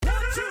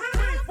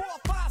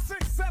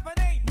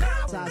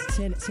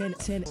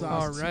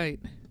All right.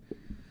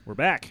 We're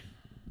back.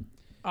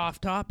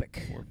 Off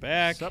topic. We're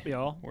back. What's up,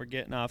 y'all? We're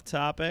getting off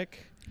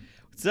topic.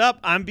 What's up?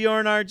 I'm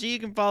Bjorn RG. You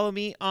can follow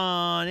me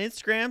on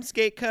Instagram,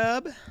 Skate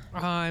Cub.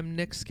 I'm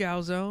Nick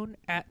Scalzone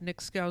at Nick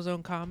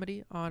Scalzone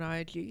Comedy on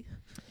IG.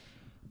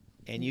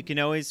 And you can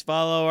always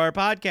follow our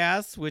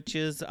podcast, which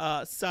is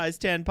Size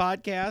 10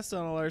 Podcast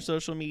on all our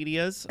social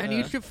medias. And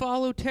you should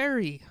follow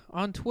Terry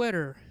on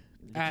Twitter.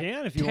 You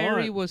can if you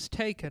Terry want. was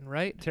taken,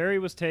 right? Terry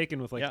was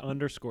taken with Yep.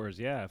 underscores.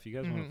 Yeah, if you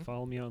guys want to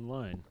follow me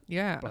online,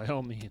 Yeah. by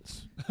all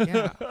means.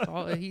 Yeah.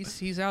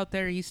 He's out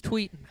there. He's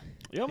tweeting.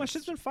 Yo, my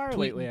shit's been fire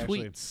lately,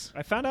 actually. Tweets.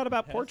 I found out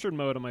about portrait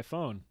mode on my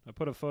phone. I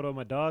put a photo of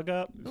my dog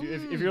up.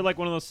 If you're like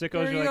one of those sickos,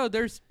 There you you're go. like,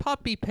 There's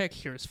puppy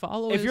pictures.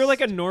 Follow if his- you're like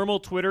a normal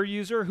Twitter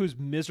user who's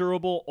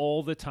miserable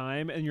all the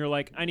time, and you're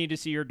like, I need to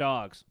see your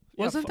dogs.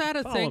 Yeah, Wasn't that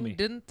a follow thing? me.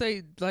 Didn't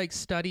they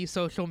study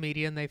social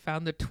media and they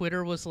found that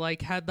Twitter was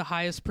had the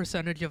highest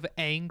percentage of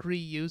angry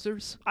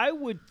users?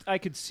 I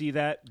could see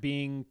that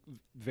being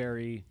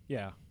very,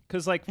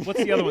 because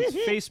what's the other ones?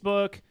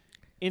 Facebook,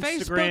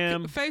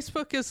 Instagram.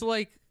 Facebook is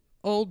like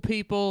old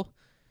people.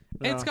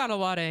 No. It's got a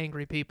lot of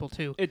angry people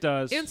too. It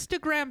does.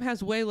 Instagram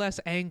has way less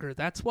anger.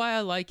 That's why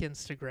I like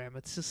Instagram.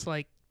 It's just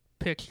like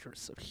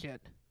pictures of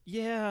shit.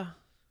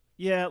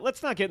 Yeah,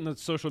 let's not get in the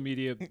social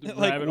media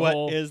like, rabbit what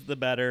hole. is the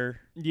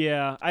better?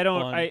 Yeah, I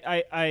don't. one?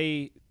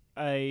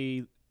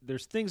 I.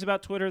 There's things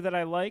about Twitter that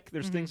I like.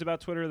 There's things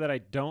about Twitter that I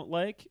don't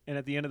like. And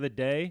at the end of the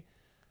day,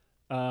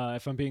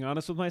 if I'm being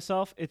honest with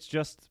myself, it's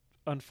just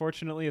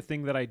unfortunately a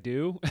thing that I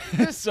do.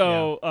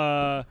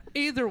 So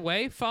Either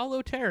way,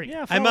 follow Terry.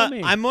 yeah, follow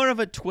me. I'm more of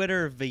a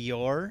Twitter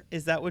voyeur.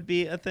 Is that would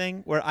be a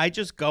thing where I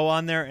just go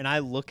on there and I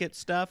look at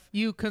stuff.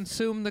 You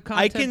consume the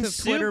content of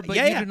Twitter, but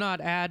you do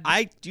not add.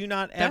 I do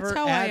not ever That's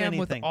how add I am anything.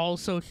 with all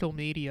social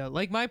media.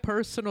 Like my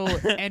personal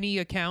any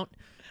account,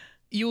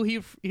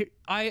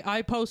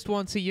 I post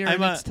once a year,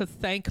 and it's to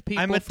thank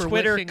people a for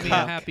Twitter wishing me a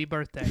cuck. happy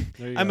birthday.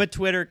 There you I'm go. a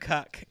Twitter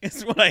cuck.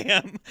 Is what I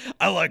am.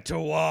 I like to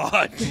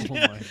watch. Oh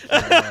my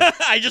God.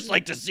 I just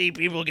like to see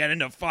people get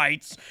into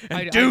fights and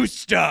I do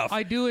stuff.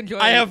 I do enjoy.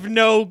 I have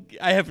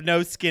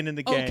no skin in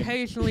the game.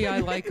 Occasionally, I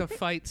like a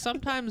fight.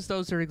 Sometimes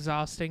those are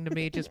exhausting to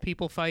me. Just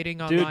people fighting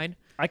Dude, online.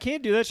 I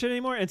can't do that shit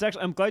anymore. It's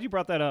actually, I'm glad you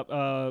brought that up.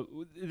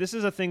 This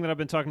is a thing that I've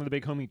been talking to the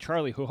big homie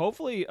Charlie, who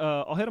hopefully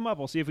I'll hit him up.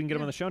 We'll see if we can get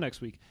him on the show next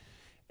week.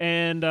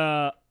 And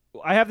I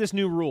have this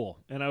new rule,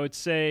 and I would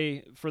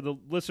say for the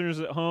listeners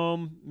at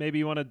home, maybe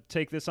you want to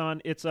take this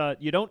on. It's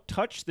you don't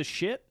touch the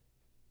shit.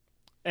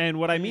 And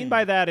what I mean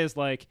by that is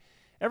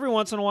every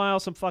once in a while,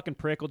 some fucking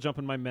prick will jump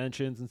in my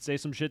mentions and say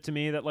some shit to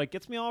me that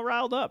gets me all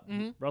riled up,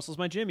 rustles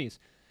my jimmies.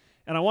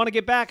 And I want to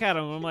get back at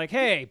him. I'm like,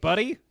 hey,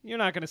 buddy, you're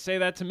not going to say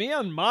that to me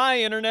on my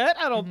internet.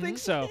 I don't think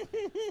so.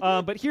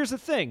 But here's the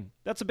thing.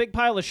 That's a big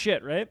pile of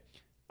shit, right?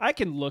 I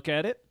can look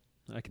at it.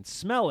 I can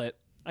smell it.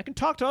 I can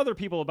talk to other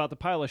people about the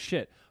pile of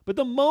shit. But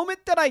the moment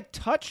that I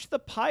touch the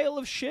pile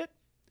of shit,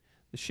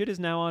 the shit is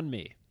now on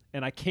me.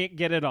 And I can't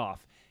get it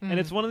off. And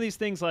it's one of these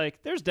things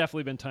there's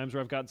definitely been times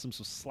where I've gotten some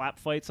slap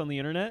fights on the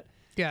internet.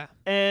 Yeah.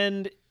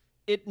 And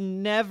there's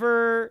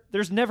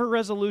never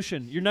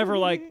resolution. You're never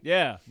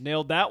yeah,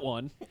 nailed that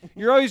one.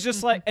 You're always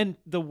just and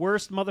the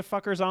worst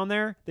motherfuckers on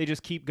there, they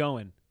just keep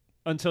going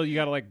until you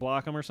got to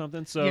block them or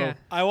something. So Yeah.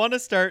 I want to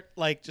start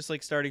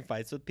starting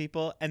fights with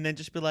people and then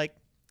just be like,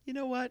 you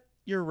know what?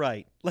 You're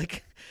right.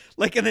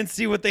 And then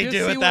see what they Just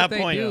do see at what that they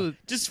point. do.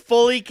 Just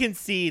fully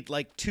concede 2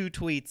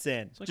 tweets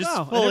in. Just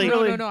oh, I fully.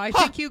 didn't really- No. I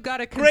think you got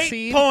to Great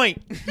concede.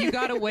 point. You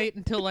got to wait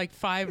until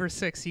 5 or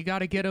 6. You got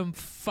to get them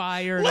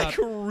fired up.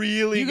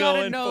 Really You got to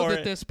going know for that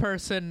it. this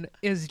person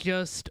is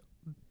just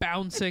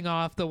bouncing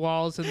off the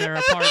walls in their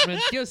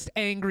apartment, just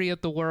angry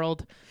at the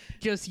world,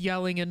 just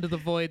yelling into the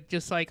void,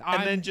 just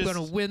I'm then just-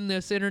 going to win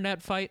this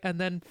internet fight, and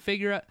then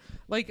figure out,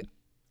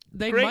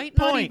 they Great might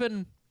not point.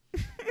 even,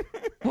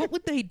 what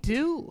would they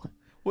do?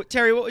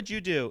 Terry, what would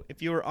you do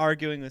if you were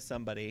arguing with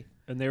somebody?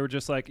 And they were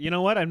just you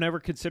know what? I've never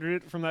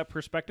considered it from that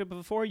perspective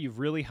before. You've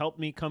really helped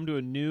me come to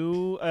a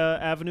new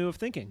avenue of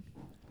thinking.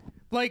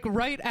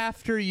 Right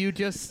after you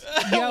just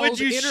Would yelled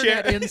you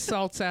internet share-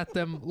 insults at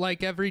them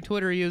like every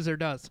Twitter user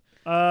does.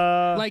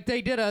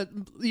 They did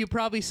you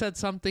probably said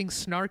something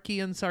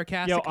snarky and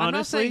sarcastic. Yo, I'm not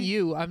honestly, saying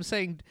you. I'm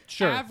saying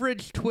Sure.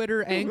 average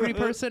Twitter angry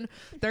person.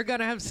 They're going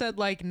to have said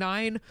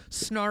 9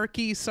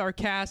 snarky,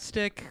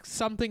 sarcastic,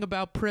 something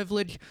about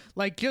privilege,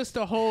 just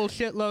a whole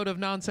shitload of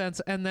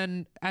nonsense. And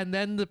then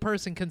the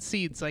person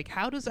concedes.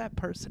 How does that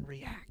person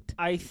react?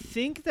 I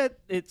think that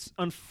it's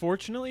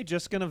unfortunately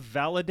just going to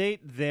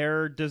validate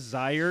their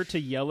desire to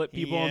yell at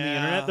people on the Yeah.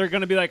 internet. They're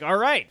going to be like, all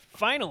right,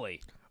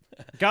 finally.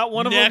 Got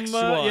one of Next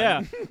them. one.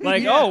 Yeah.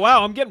 Yeah. Oh,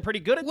 wow, I'm getting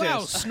pretty good at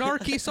Wow, this.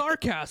 snarky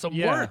sarcasm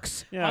Yeah.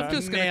 works. Yeah, I'm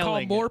just going to call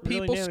nailing more it. Really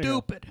people nailing it.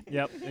 stupid.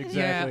 Yep, exactly.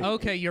 Yeah,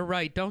 okay, you're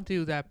right. Don't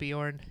do that,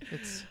 Bjorn.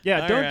 It's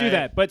Yeah, All don't do right.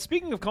 that. But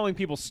speaking of calling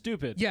people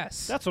stupid,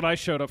 yes. that's what I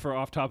showed up for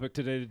Off Topic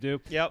today to do.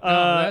 Yep.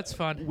 That's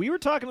fun. We were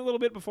talking a little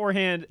bit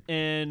beforehand,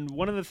 and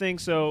one of the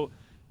things, so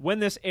when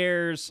this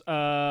airs,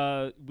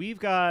 we've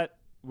got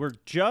we're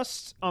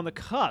just on the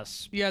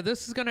cusp. Yeah,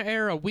 this is gonna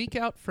air a week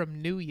out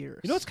from New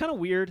Year's. You know what's kind of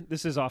weird?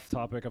 This is off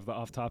topic of the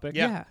off topic.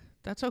 Yeah.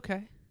 That's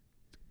okay.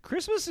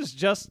 Christmas is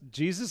just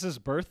Jesus'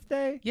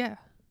 birthday. Yeah.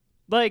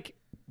 Like,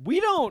 we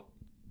don't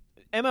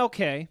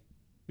MLK,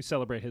 we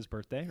celebrate his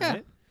birthday, Yeah.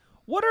 right?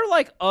 What are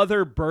like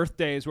other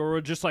birthdays where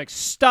we're just like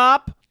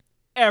stop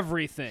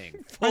everything?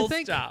 Full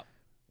think- stop.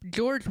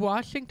 George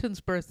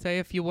Washington's birthday.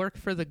 If you work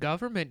for the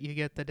government, you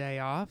get the day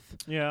off.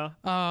 Yeah.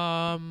 Who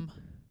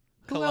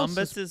else is-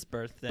 Columbus's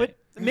birthday. But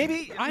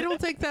maybe I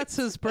don't think that's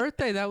his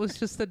birthday. That was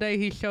just the day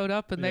he showed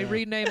up, and they Yeah.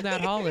 renamed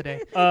that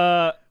holiday.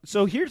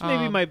 so here's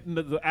maybe Um,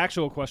 the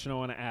actual question I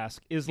want to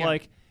ask is Yeah.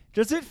 like,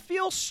 does it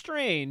feel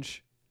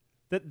strange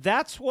that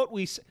that's what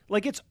we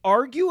like? It's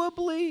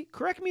arguably,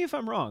 correct me if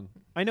I'm wrong.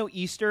 I know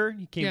Easter,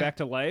 he came Yeah. back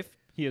to life.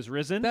 He has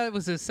risen. That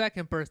was his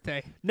second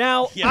birthday.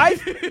 Now, Yeah.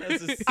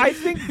 This is- I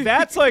think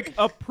that's like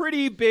a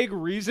pretty big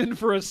reason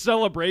for a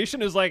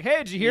celebration is like, hey,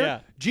 did you hear? Yeah.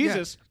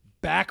 Jesus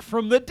back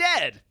from the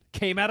dead.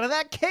 Came out of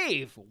that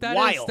cave.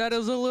 Wild. That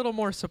is a little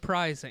more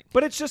surprising.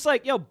 But it's just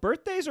like, yo,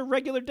 birthdays are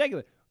regular.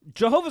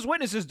 Jehovah's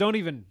Witnesses don't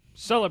even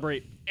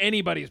celebrate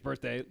anybody's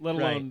birthday, let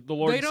alone Right. the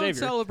Lord They and don't Savior.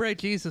 celebrate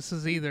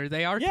Jesus's either.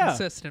 They are Yeah.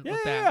 consistent Yeah,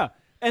 with yeah, that.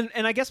 yeah.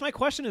 And I guess my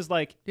question is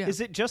like, Yeah.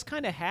 is it just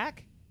kind of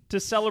hack to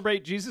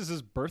celebrate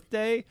Jesus'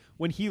 birthday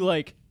when he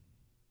like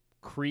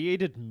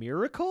created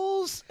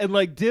miracles and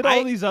like did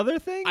all these other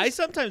things? I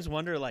sometimes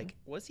wonder, like,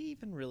 was he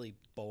even really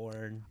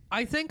born?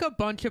 I think a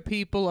bunch of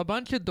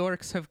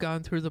dorks have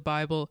gone through the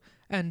Bible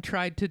and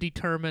tried to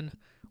determine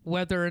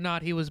whether or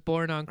not he was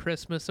born on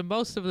Christmas, and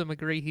most of them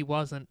agree he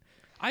wasn't.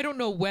 I don't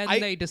know when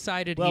they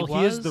decided well, he was.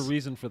 he is the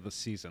reason for the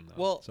season,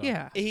 though. Well, so.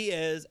 Yeah. He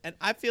is, and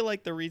I feel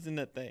like the reason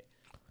that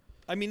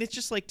I mean, it's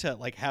just like to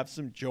like have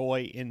some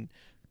joy in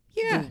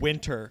Yeah. the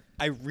winter.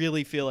 I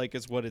really feel like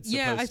is what it's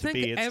Yeah, supposed I to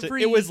think be.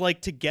 every- It was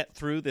like to get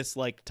through this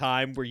like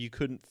time where you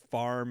couldn't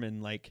farm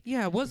and like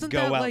Yeah, wasn't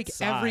go that like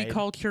every outside.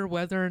 culture,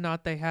 whether or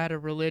not they had a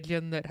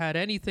religion that had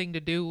anything to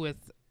do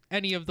with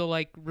any of the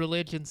like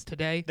religions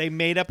today? they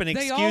made up an They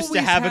excuse always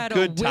to have had a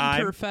good winter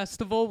time.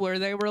 festival where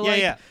they were Yeah, like,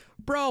 yeah.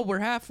 "Bro, we're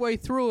halfway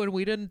through and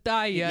we didn't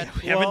die yet.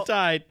 We haven't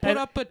died. Put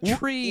up a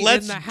tree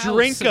Let's in the house.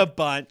 drink and a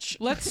bunch.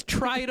 Let's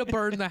try to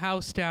burn the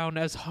house down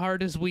as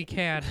hard as we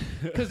can,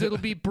 because it'll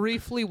be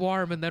briefly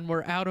warm and then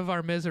we're out of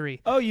our misery."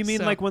 Oh, you mean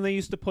So- like when they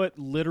used to put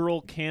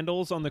literal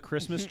candles on the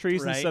Christmas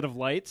trees Right. instead of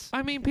lights?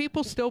 I mean,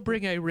 people still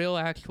bring a real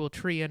actual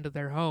tree into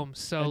their homes,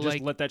 so And just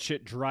like let that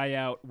shit dry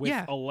out with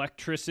Yeah.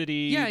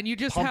 electricity Yeah, and you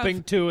just pumping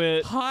have to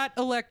it. hot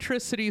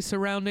electricity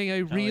surrounding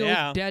a real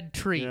yeah. dead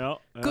tree. Yeah,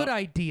 Good yeah.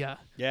 idea.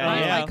 Yeah, I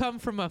yeah. come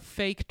from a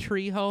fake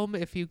tree home.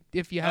 If you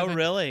Oh, haven't,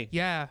 really?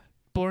 Yeah,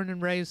 born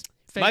and raised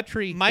fake My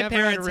tree. my Never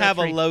had parents real have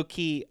tree. a low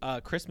key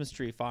Christmas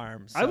tree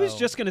farm. I was so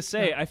just gonna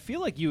say, I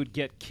feel like you would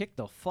get kicked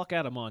the fuck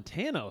out of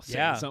Montana saying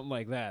Yeah. something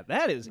like that.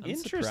 That is I'm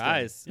interesting.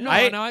 surprised. No, I-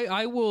 and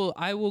I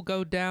will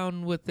go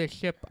down with the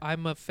ship.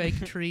 I'm a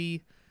fake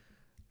tree.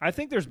 I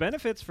think there's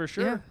benefits for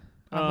sure.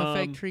 Yeah, I'm a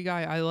fake Um, tree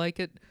guy. I like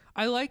it.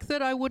 I like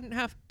that I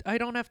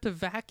don't have to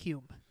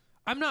vacuum.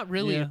 I'm not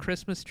really Yeah. a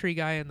Christmas tree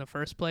guy in the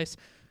first place,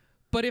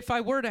 but if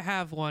I were to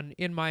have one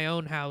in my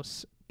own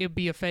house, it'd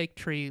be a fake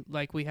tree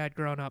like we had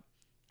growing up.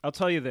 I'll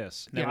tell you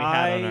this. That we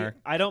had on our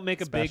I don't make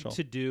a special. big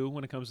to do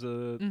when it comes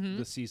to Mhm.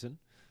 the season.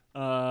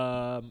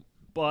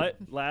 But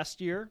last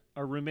year,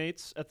 our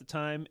roommates at the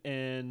time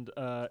and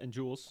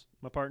Jules,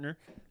 my partner,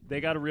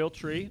 they got a real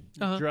tree,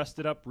 Uh-huh. dressed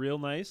it up real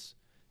nice,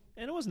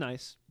 and it was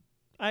nice.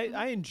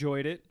 I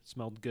enjoyed it.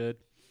 Smelled good,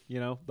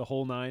 the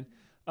whole nine.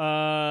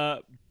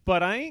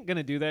 But I ain't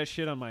gonna do that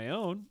shit on my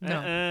own.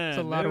 No, it's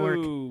a lot of work.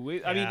 I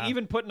mean, Yeah.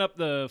 even putting up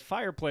the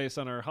fireplace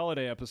on our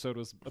holiday episode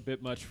was a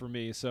bit much for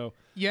me. So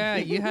Yeah,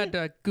 you had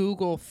to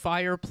Google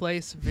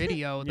fireplace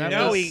video. That Yeah.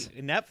 No, was,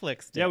 we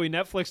Netflixed it. yeah, we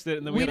Netflixed it,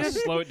 and then we We had to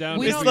didn't- slow it down.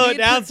 we we don't slowed need it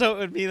down to- so it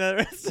would be the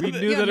rest We of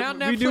the knew yeah, that now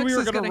we Netflix knew we were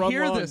is gonna gonna run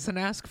hear long. this and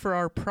ask for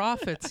our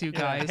profits, you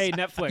guys. Hey,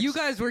 Netflix. You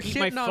guys were eat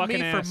my shitting on me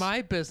fucking for ass.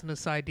 my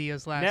business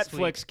ideas last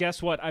Netflix, week.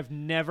 guess what? I've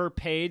never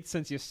paid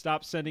since you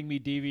stopped sending me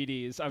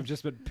DVDs. I've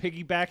just been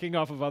piggybacking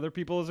off of other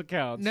people's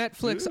accounts.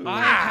 Netflix, Ooh.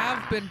 I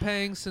have been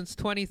paying since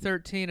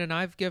 2013, and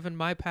I've given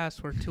my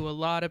password to a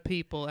lot of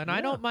people, and I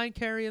Yeah. don't mind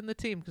carrying the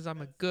team because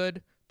I'm a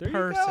good There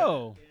person. you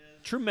go.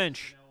 True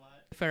mensch.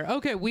 Fair.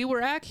 Okay, we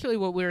were actually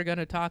what we were going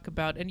to talk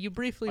about, and you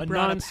briefly A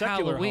brought up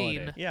non-secular Halloween,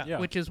 holiday. Yeah.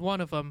 which is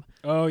one of them.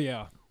 Oh,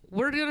 yeah.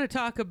 We're going to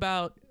talk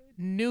about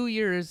New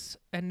Year's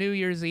and New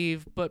Year's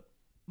Eve, but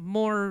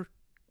more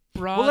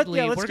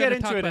broadly, let's we're get going to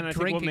into talk it, about and I think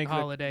we'll drinking make the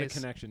holidays.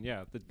 connection.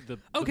 Yeah, the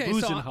Okay,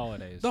 boozing so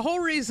holidays. The whole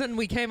reason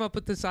we came up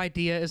with this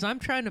idea is I'm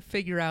trying to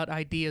figure out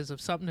ideas of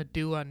something to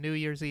do on New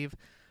Year's Eve.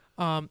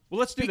 Well,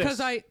 let's do Because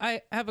this.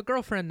 I have a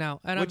girlfriend now,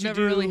 and What'd I've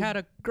you never really do? had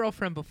a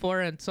girlfriend before,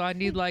 and so I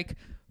need like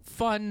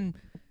fun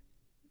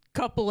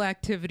couple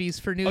activities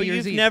for New Oh, Year's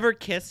you've Eve. never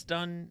kissed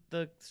on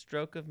the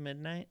stroke of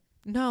midnight?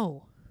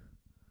 No.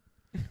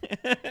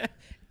 I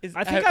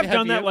think I've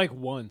done that like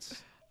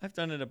once. I've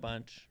done it a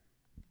bunch.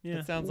 Yeah.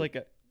 It sounds like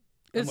a.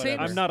 It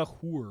whatever. I'm not a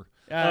whore.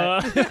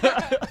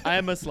 I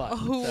am a slut,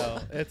 Oh.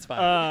 so it's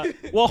fine.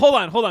 Well, hold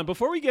on.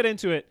 Before we get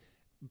into it,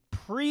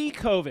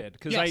 pre-COVID,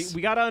 because Yes.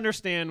 we got to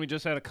understand we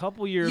just had a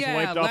couple years Yeah,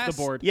 wiped off last-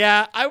 the board.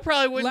 Yeah, I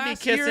probably wouldn't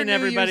Last be year, kissing New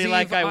everybody Year's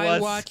like Eve, I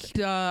was.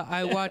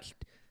 I watched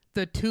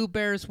the Two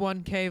Bears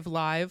One Cave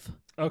live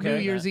Okay. New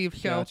Year's Eve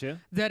show Gotcha.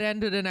 that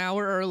ended an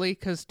hour early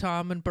because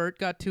Tom and Bert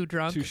got too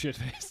drunk. Too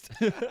shit-faced.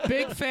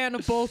 Big fan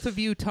of both of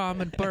you, Tom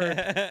and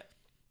Bert.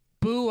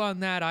 Boo on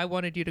that. I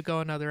wanted you to go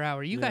another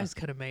hour. You Yeah. guys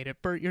could have made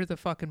it. Bert, you're the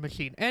fucking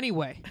machine.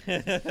 Anyway.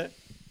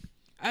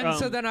 And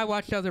so then I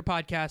watched other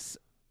podcasts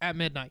at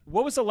midnight.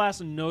 What was the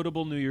last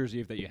notable New Year's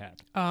Eve that you had?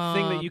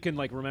 Thing that you can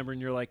like remember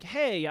and you're like,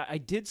 hey, I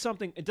did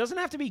something. It doesn't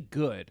have to be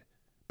good,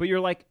 but you're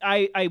like,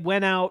 I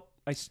went out,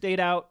 I stayed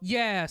out.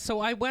 Yeah,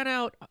 so I went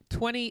out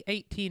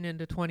 2018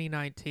 into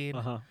 2019.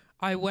 Uh-huh.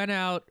 I went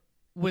out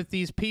with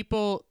these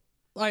people.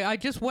 I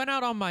just went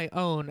out on my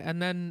own,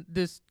 and then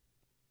this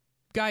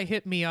guy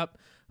hit me up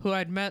who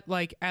I'd met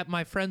like at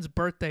my friend's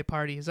birthday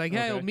party. He's like,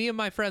 hey, Okay. me and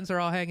my friends are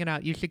all hanging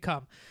out. You should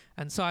come.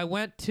 And so I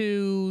went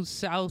to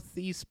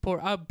Southeast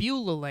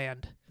Beulah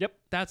Land. Yep.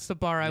 That's the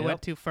bar I Yep.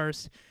 went to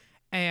first.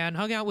 And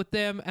hung out with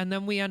them, and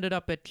then we ended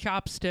up at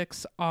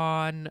Chopsticks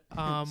on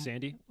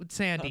Sandy?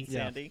 Sandy.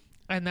 Yeah. Sandy.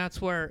 And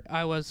that's where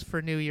I was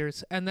for New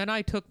Year's. And then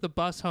I took the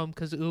bus home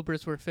because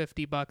Ubers were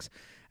 $50.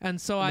 And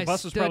so And I the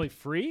bus was stood, probably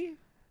free?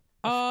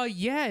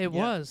 yeah, it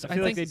was. I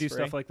feel like think they do it's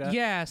stuff free. like that.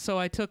 Yeah, so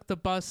I took the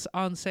bus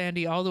on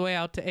Sandy all the way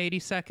out to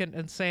 82nd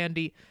and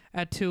Sandy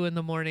at 2 in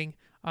the morning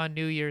on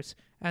New Year's,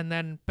 and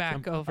then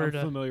back over I'm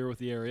to. familiar with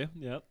the area.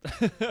 Yep.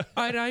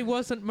 And I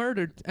wasn't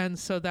murdered, and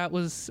so that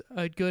was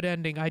a good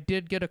ending. I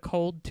did get a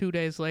cold 2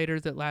 days later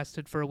that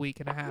lasted for a week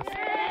and a half.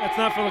 That's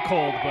not for the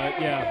cold,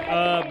 but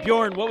yeah.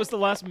 Bjorn, what was the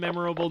last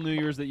memorable New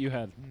Year's that you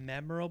had?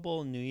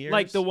 Memorable New Year's.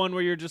 Like the one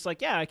where you're just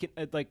like, yeah, I can.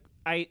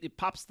 It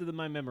pops to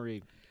my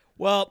memory.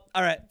 Well,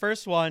 all right.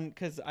 First one,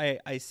 because I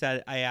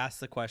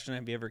asked the question,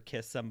 have you ever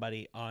kissed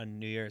somebody on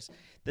New Year's?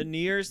 The New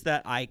Year's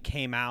that I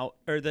came out,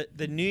 or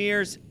the New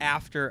Year's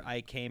after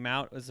I came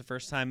out was the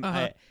first time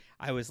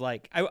I was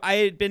like, I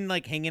had been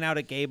like hanging out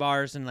at gay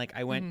bars, and like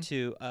I went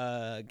to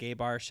a gay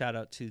bar. Shout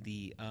out to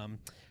the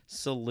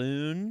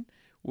Saloon,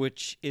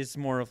 which is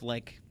more of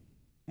a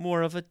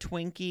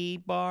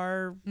Twinkie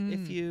bar,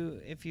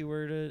 if you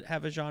were to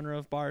have a genre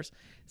of bars.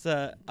 It's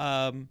a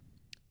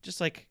just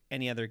like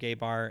any other gay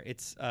bar.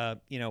 It's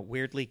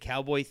weirdly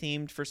cowboy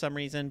themed for some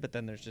reason, but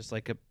then there's just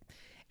like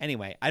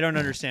anyway, I don't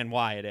understand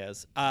why it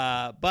is.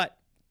 But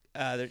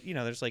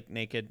there's like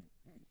naked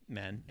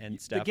men and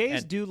stuff. The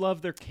gays and, do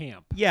love their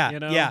camp. yeah, you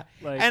know? yeah.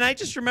 Like, And I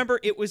just remember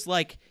it was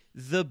like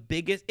the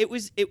biggest. It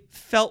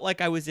felt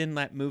like I was in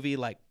that movie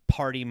like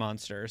Party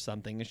Monster or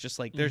something. It's just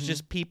like there's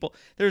just people.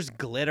 There's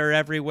glitter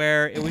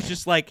everywhere. It was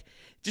just like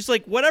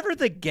whatever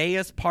the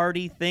gayest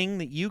party thing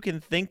that you can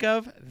think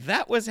of,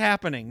 that was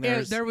happening.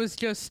 There was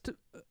just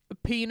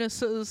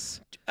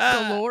penises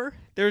galore.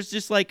 There's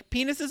just like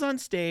penises on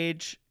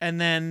stage, and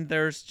then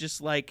there's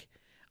just like,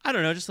 I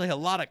don't know, just like a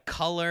lot of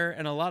color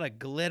and a lot of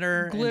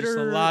glitter. And just a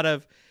Glitter. lot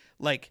of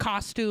like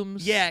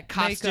Costumes. yeah, makeup.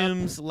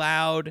 costumes,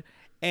 loud.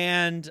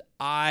 And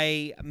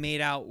I made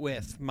out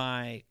with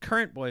my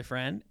current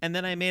boyfriend, and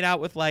then I made out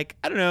with like,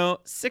 I don't know,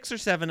 6 or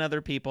 7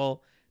 other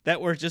people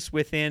that were just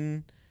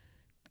within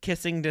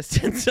kissing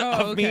distance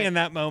of me okay. in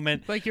that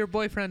moment. Like your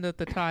boyfriend at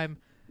the time.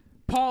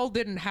 Paul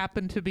didn't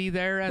happen to be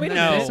there and Wait, then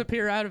no.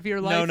 disappear out of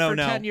your life for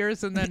no. 10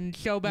 years and then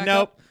show back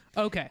Nope.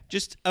 up. Okay.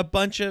 Just a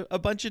bunch of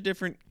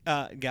different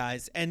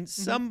guys, and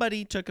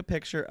somebody took a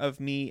picture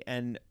of me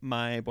and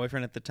my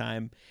boyfriend at the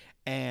time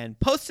and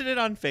posted it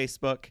on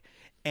Facebook.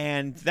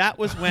 And that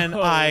was when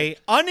I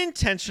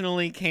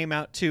unintentionally came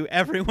out to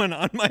everyone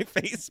on my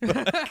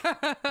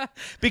Facebook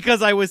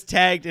because I was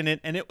tagged in it,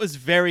 and it was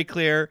very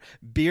clear,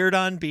 beard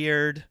on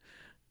beard.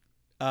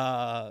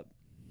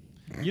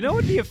 you know, what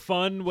would be a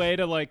fun way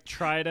to like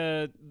try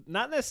to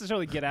not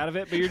necessarily get out of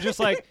it, but you're just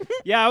like,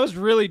 yeah, I was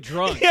really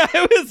drunk. Yeah,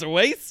 I was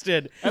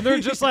wasted. And they're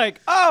just like,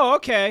 oh,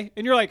 okay.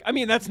 And you're like, I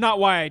mean, that's not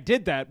why I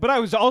did that, but I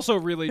was also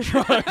really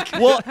drunk.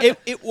 Well,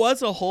 it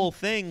was a whole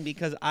thing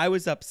because I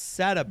was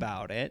upset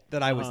about it,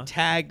 that I was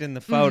tagged in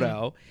the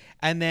photo.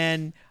 And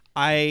then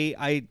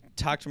I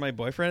talked to my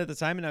boyfriend at the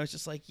time, and I was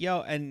just like,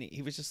 yo, and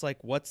he was just like,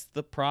 what's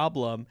the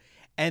problem?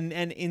 And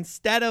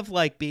instead of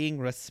like being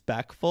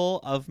respectful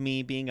of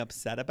me being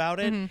upset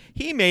about it,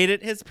 he made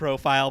it his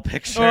profile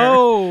picture.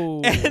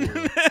 Oh.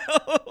 And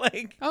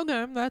like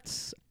Okay,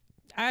 that's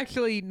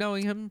actually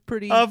knowing him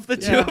pretty. of the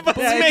two of us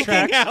Yeah, it making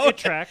tracks. out. It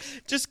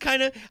tracks. Just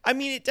kind of, I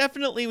mean, it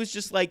definitely was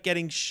just like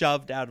getting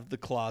shoved out of the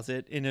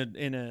closet in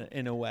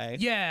a way.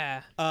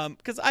 Yeah.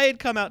 Because I had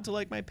come out to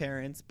like my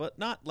parents, but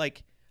not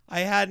like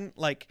I hadn't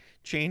like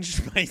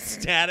changed my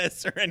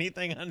status or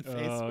anything on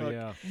Facebook. Oh,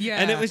 yeah. Yeah.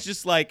 And it was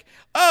just like,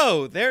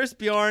 oh, there's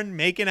Bjorn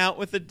making out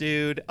with a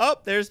dude. Oh,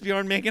 there's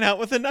Bjorn making out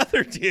with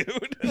another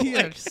dude. Yeah,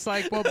 Like, it's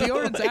like, well,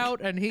 Bjorn's like-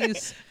 out and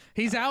he's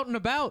out and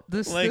about.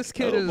 This Like,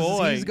 kid oh,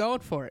 boy. he's going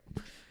for it.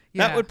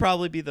 Yeah. That would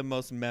probably be the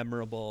most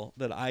memorable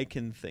that I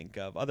can think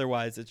of.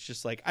 Otherwise, it's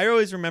just like, I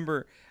always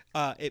remember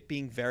it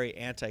being very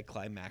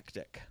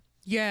anticlimactic.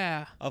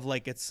 Yeah. Of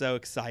like, it's so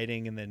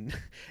exciting, and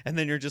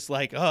then you're just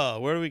like, oh,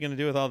 what are we gonna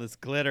do with all this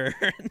glitter?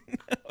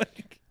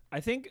 Like, I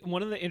think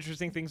one of the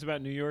interesting things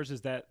about New Year's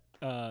is that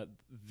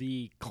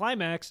the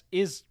climax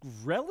is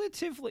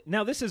relatively.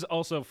 Now, this is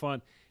also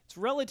fun. It's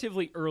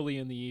relatively early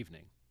in the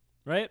evening,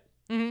 right?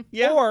 Mm-hmm.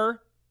 Yeah.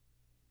 Or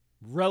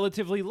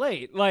relatively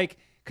late, like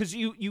because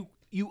you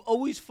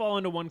always fall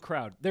into one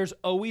crowd. There's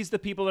always the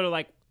people that are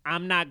like,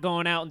 I'm not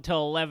going out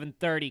until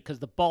 11:30 because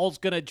the ball's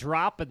gonna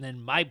drop, and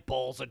then my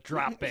balls are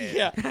dropping.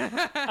 Yeah.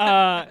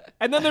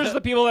 And then there's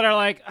the people that are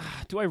like,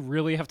 do I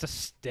really have to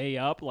stay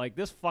up like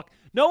this?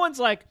 No one's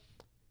like,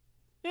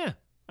 yeah.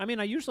 I mean,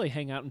 I usually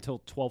hang out until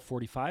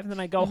 12:45, and then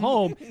I go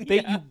home.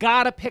 You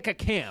gotta pick a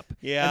camp.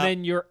 Yeah. And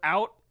then you're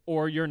out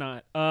or you're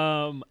not.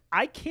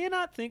 I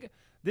cannot think.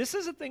 This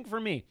is a thing for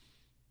me.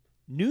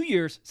 New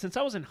Year's, since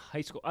I was in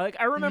high school,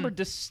 I remember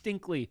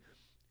distinctly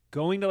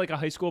going to like a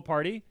high school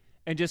party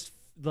and just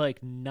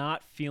like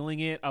not feeling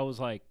it. I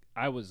was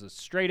a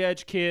straight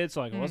edge kid,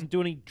 so like I wasn't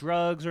doing any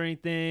drugs or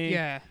anything.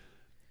 Yeah.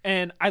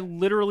 And I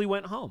literally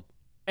went home,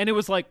 and it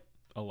was like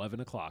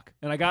 11 o'clock,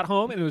 and I got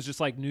home, and it was just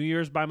like New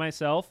Year's by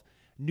myself.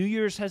 New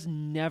Year's has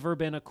never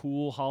been a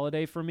cool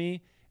holiday for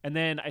me. And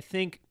then I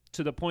think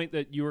to the point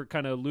that you were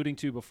kind of alluding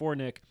to before,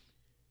 Nick,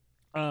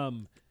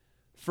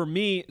 for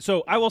me,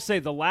 so I will say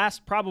the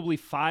last probably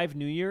 5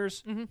 New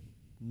Year's,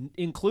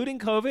 including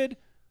COVID,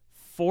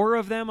 4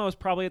 of them I was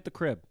probably at the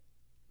crib.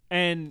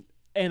 And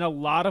a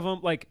lot of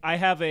them, like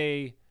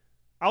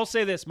I'll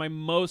say this, my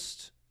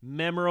most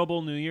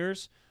memorable New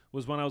Year's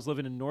was when I was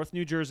living in North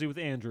New Jersey with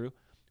Andrew.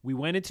 We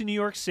went into New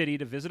York City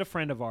to visit a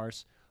friend of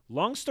ours.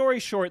 Long story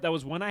short, that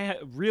was when I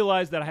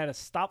realized that I had to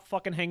stop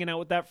fucking hanging out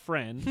with that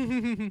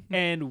friend.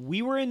 And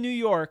we were in New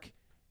York,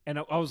 and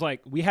I was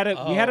like, we had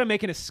to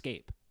make an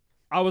escape.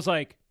 I was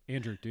like,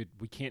 Andrew, dude,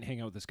 we can't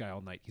hang out with this guy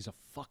all night. He's a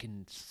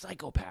fucking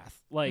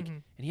psychopath. Like,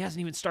 and he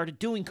hasn't even started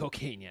doing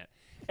cocaine yet.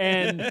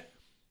 And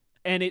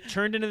and it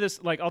turned into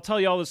this, like, I'll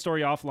tell you all the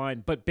story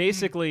offline, but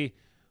basically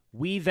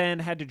we then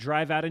had to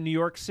drive out of New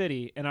York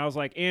City, and I was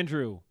like,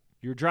 Andrew,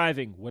 you're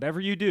driving. Whatever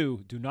you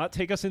do not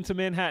take us into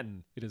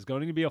Manhattan. It is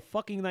going to be a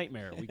fucking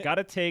nightmare. We got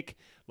to take,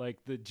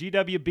 like, the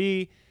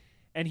GWB.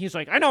 And he's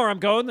like, I know where I'm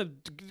going. The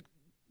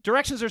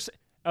directions are...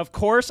 Of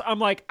course, I'm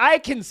like, I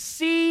can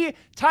see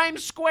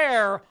Times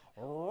Square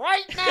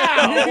right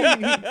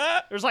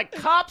now. There's, like,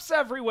 cops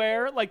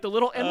everywhere. Like, the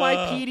little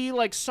NYPD,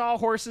 like,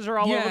 sawhorses are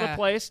all over the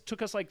place.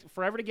 Took us, like,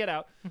 forever to get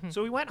out.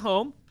 So we went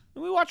home,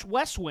 and we watched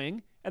West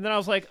Wing. And then I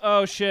was like,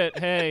 oh, shit,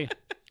 hey,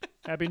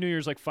 Happy New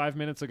Year's, like, 5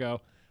 minutes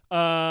ago.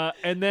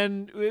 And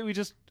then we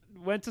just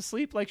went to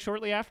sleep like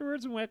shortly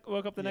afterwards and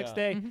woke up the next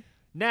day.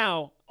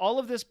 Now, all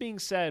of this being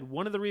said,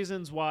 one of the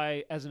reasons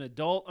why as an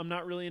adult I'm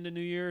not really into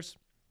New Year's,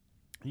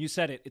 you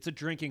said it, it's a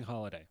drinking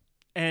holiday.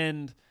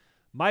 And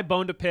my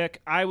bone to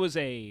pick, I was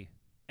a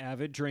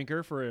avid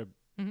drinker for a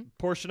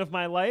portion of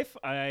my life.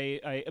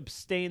 I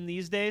abstain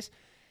these days.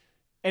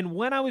 And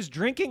when I was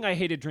drinking, I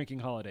hated drinking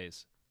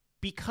holidays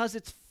because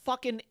it's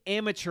fucking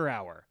amateur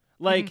hour.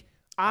 Like,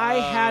 I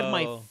had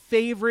my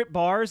favorite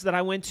bars that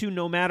I went to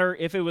no matter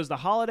if it was the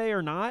holiday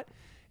or not.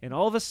 And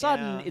all of a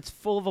sudden, it's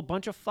full of a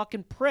bunch of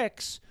fucking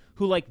pricks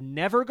who, like,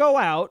 never go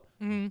out,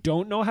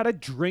 don't know how to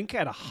drink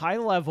at a high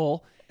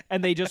level,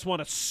 and they just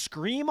want to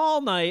scream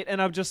all night.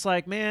 And I'm just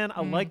like, man,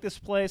 I like this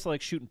place. I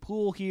like shooting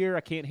pool here.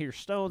 I can't hear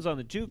Stones on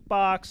the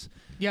jukebox.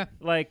 Yeah.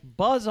 Like,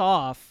 buzz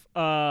off.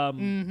 So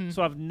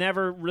I've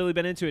never really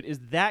been into it. Is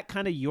that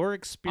kind of your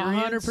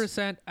experience?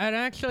 100%. And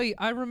actually,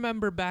 I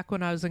remember back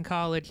when I was in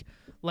college,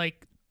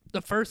 like,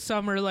 the first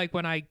summer, like,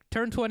 when I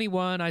turned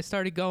 21, I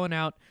started going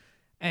out,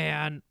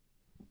 and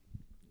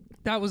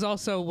that was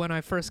also when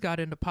I first got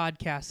into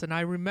podcasts. And I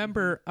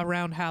remember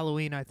around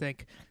Halloween, I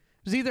think.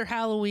 It was either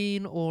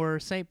Halloween or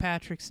St.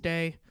 Patrick's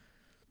Day,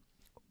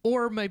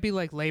 or maybe,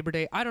 like, Labor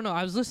Day. I don't know.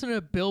 I was listening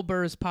to Bill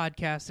Burr's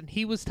podcast, and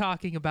he was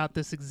talking about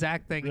this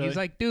exact thing. Really? He's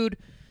like, dude,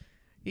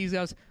 he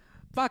goes,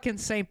 fucking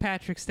St.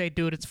 Patrick's Day,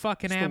 dude. It's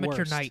fucking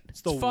amateur night.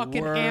 It's the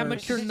fucking worst.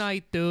 amateur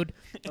night, dude.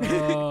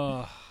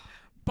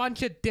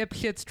 Bunch of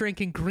dipshits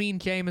drinking green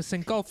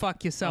Jameson. Go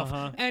fuck yourself.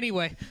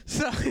 Anyway,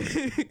 so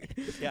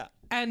Yeah.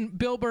 And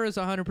Bill Burr is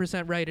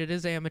 100% right. It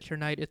is amateur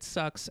night. It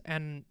sucks.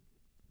 And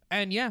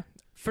yeah,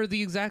 for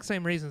the exact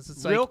same reasons.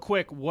 It's Real like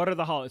quick, what are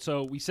the holidays?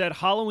 So we said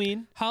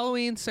Halloween,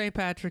 St.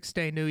 Patrick's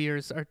Day, New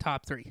Year's are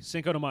top 3.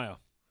 Cinco de Mayo.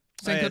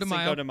 Cinco de Mayo.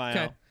 Cinco de Mayo.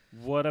 Okay.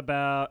 What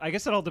about? I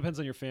guess it all depends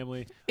on your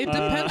family. It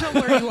depends on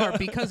where you are,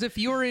 because if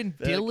you're in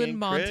Dillon, Fucking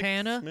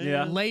Montana, pricks,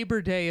 man. Labor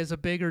Day is a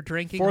bigger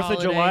drinking 4th of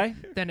holiday July?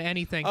 than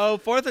anything. Oh,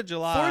 4th of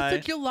July. 4th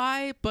of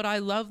July, but I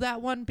love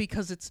that one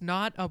because it's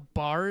not a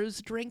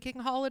bars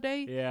drinking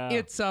holiday. Yeah.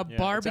 It's a Yeah,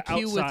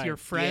 barbecue it's with outside. your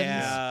friends.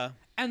 Yeah.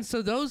 And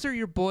so those are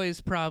your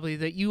boys probably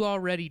that you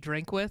already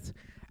drink with.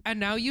 And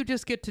now you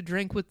just get to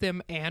drink with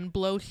them and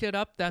blow shit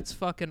up. That's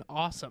fucking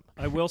awesome.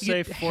 I will You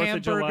say get 4th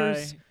of July.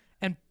 hamburgers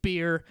and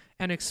beer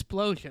and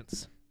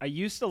explosions. I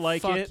used to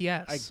like Fuck it.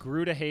 yes. I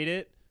grew to hate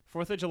it.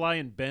 4th of July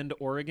in Bend,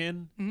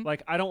 Oregon.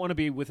 Like, I don't want to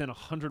be within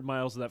 100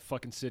 miles of that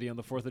fucking city on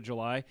the 4th of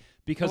July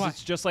because Why?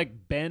 it's just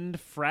like Bend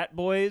frat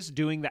boys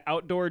doing the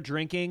outdoor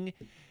drinking.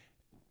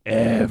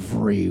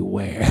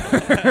 everywhere.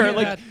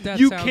 Like that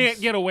you sounds can't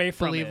get away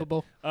from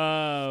believable.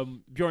 it.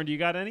 Bjorn, do you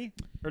got any,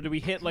 or do we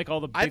hit like all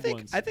the big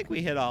ones? I think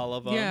we hit all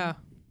of them. Yeah.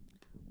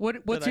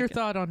 What's I your can-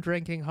 thought on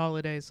drinking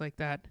holidays like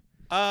that?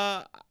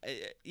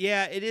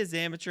 Yeah, it is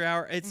amateur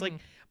hour. It's like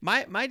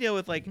my deal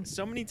with like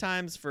so many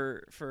times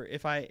for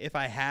if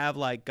I have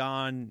like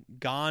gone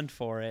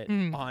for it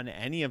on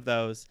any of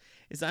those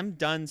is I'm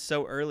done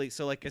so early.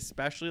 So like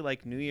especially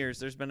like New Year's,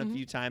 there's been a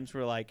few times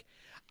where like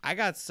I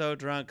got so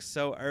drunk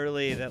so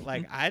early that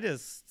like I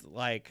just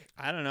like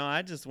I don't know,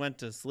 I just went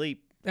to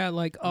sleep At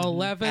like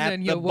 11 at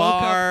and the you woke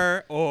up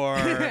bar or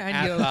and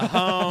at you, the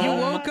home. you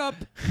woke up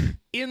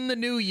in the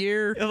new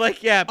year.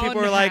 Like yeah, people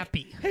were like,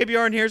 unhappy. "Hey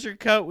Bjorn, here's your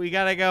coat. We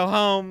gotta go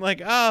home."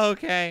 Like, "Oh,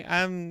 okay,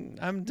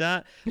 I'm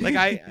done." Like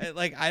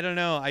I don't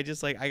know. I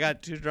just like I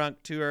got too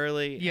drunk too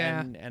early.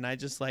 Yeah. and I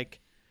just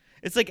like,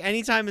 it's like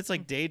anytime it's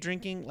like day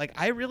drinking. Like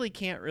I really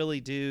can't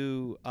really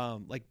do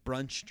like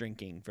brunch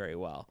drinking very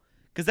well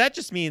because that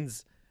just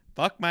means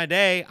fuck my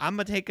day. I'm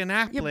gonna take a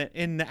nap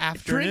in the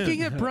afternoon.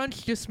 Drinking at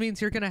brunch just means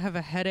you're gonna have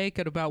a headache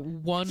at about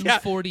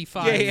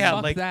 1:45. Yeah,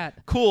 Fuck like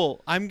that.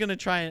 cool. I'm gonna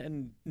try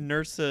and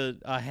nurse a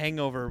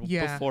hangover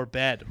Yeah. before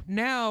bed.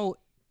 Now,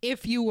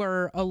 if you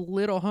were a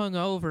little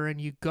hungover and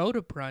you go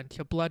to brunch,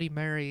 a Bloody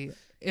Mary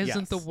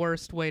isn't the Yes.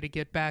 worst way to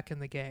get back in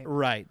the game.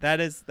 Right. That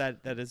is true.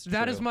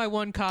 That is my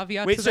one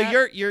caveat. Wait, to so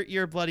that.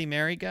 you're a Bloody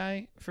Mary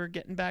guy for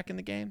getting back in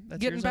the game?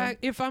 That's Getting your zone? back.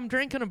 If I'm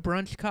drinking a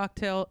brunch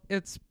cocktail,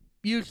 it's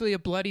usually a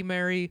Bloody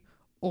Mary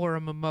or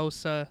a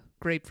mimosa,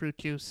 grapefruit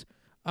juice.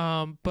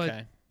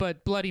 Okay.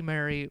 But Bloody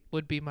Mary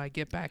would be my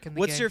get back in the game.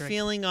 What's your drink.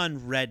 feeling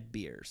on red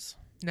beers?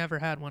 Never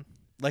had one.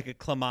 Like a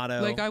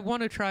Clamato? Like I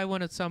want to try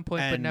one at some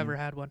point, but And- never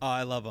had one. Oh,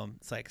 I love them.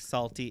 It's like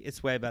salty.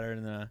 It's way better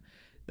than a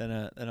Bloody Than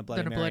a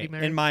Mary, Bloody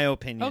Mary. in my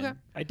opinion. Okay.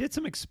 I did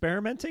some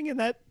experimenting in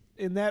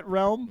that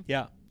realm.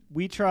 Yeah.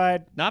 We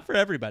tried. Not for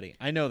everybody.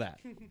 I know that.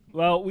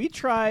 Well, we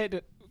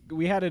tried.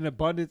 We had an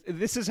abundance.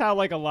 This is how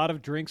like a lot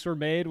of drinks were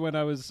made when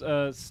I was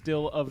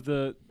still of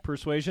the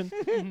persuasion.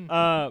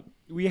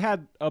 We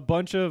had a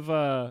bunch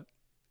of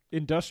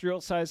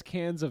industrial sized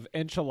cans of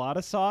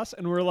enchilada sauce,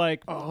 and we're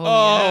like, Oh,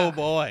 yeah.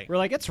 boy. we're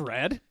like, it's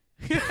red.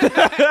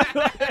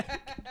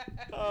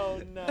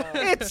 Oh no.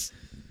 It's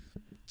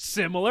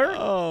similar.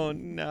 Oh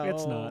no.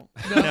 It's not.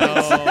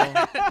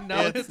 No.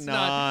 No, It's it's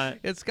not. not.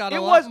 It's got a It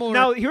lot was more.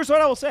 now. Here's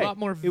what I will say. lot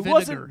more It vinegar.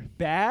 wasn't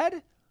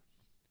bad,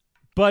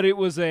 but it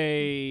was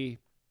a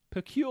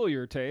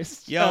peculiar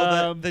taste.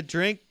 Yo, the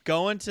drink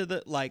going to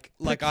the like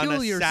on a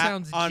Peculiar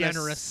sounds on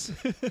generous.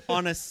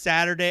 on a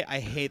Saturday, I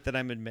hate that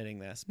I'm admitting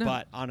this, No.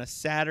 but on a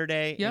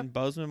Saturday Yep. in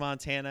Bozeman,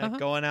 Montana, Uh-huh.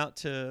 going out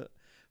to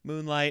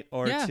Moonlight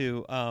or Yeah.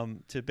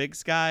 to Big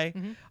Sky,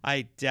 Mhm.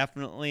 I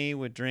definitely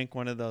would drink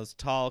one of those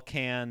tall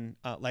can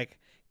like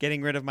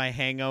getting rid of my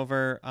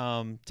hangover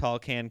tall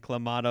can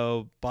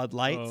Clamato Bud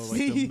Lights. Oh, like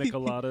the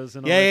Micheladas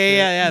and all Yeah, that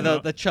yeah, shit. yeah, yeah.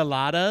 The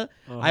chelada.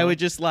 I Uh-huh. would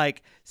just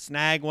like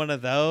snag one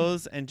of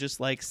those and just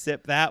like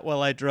sip that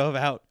while I drove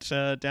out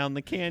down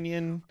the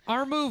canyon.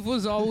 Our move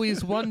was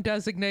always one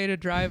designated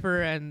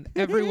driver, and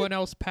everyone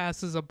else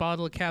passes a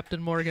bottle of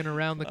Captain Morgan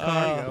around the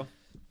car. There you go.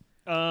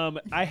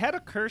 I had a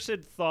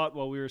cursed thought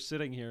while we were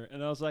sitting here,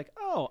 and I was like,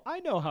 "Oh,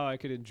 I know how I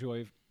could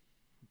enjoy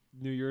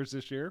New Year's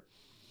this year."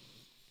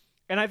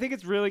 And I think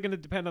it's really going to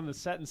depend on the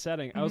set and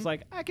setting. I was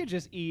like, I could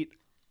just eat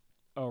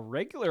a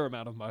regular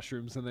amount of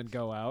mushrooms and then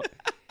go out,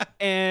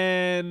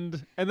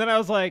 and then I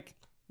was like,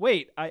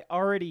 "Wait, I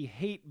already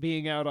hate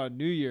being out on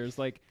New Year's."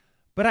 Like,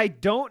 but I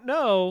don't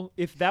know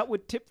if that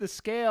would tip the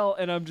scale.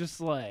 And I'm just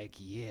like,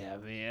 "Yeah,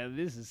 man,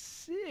 this is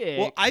sick."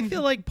 Well, I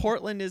feel like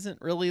Portland isn't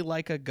really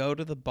like a go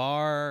to the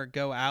bar,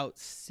 go out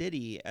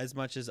city as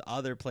much as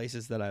other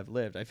places that I've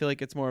lived. I feel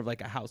like it's more of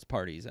like a house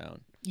party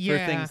zone Yeah.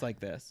 for things like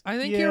this. I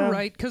think Yeah. you're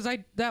right, because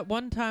that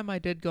one time I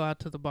did go out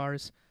to the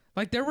bars.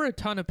 Like, there were a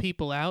ton of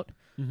people out,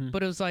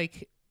 but it was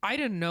like, I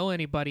didn't know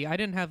anybody. I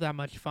didn't have that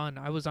much fun.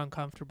 I was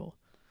uncomfortable.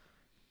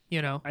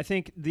 You know? I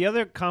think the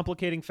other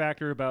complicating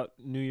factor about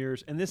New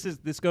Year's, and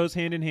this goes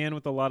hand in hand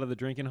with a lot of the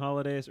drinking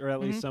holidays, or at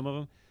least some of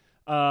them.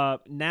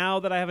 Now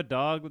that I have a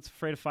dog that's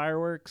afraid of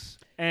fireworks,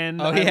 and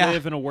I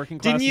live in a working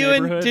class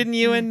neighborhood, Didn't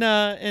you and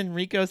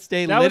Enrico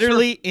stay That was for-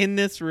 literally in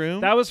this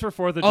room? that was for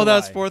 4th of July. Oh, that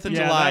was 4th of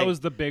Yeah, July. that was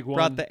the big one.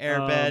 Brought the air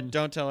bed.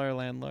 Don't tell our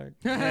landlord.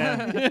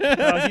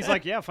 Yeah. He's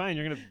like, yeah, fine,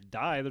 you're gonna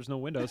die. There's no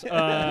windows.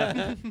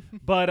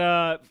 But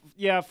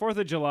 4th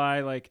of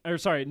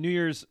July, New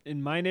Year's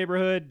in my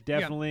neighborhood,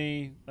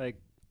 definitely like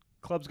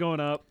clubs going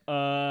up,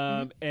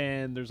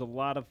 and there's a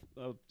lot of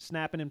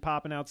snapping and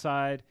popping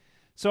outside.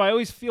 So I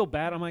always feel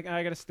bad. I'm like,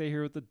 I gotta stay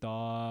here with the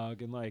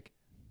dog, and like,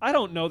 I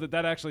don't know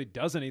that actually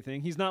does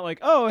anything. He's not like,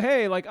 oh,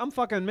 hey, like I'm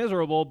fucking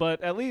miserable,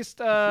 but at least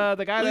the guy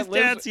At that least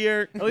lives Dad's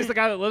here. at least the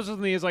guy that lives with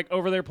me is like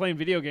over there playing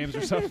video games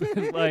or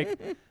something. Like,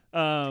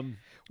 I'm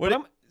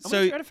gonna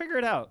try to figure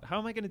it out. How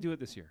am I gonna do it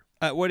this year?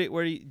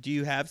 Do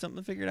you have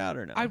something figured out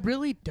or no? I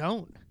really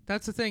don't.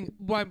 That's the thing.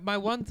 My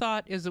one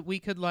thought is that we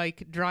could,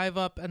 like, drive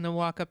up and then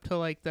walk up to,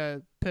 like,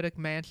 the Pittock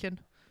Mansion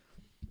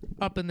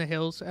up in the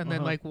hills and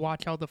then, like,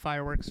 watch all the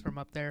fireworks from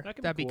up there. That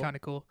could be That'd be cool. kind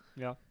of cool.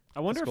 Yeah,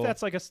 I wonder That's if cool.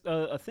 that's like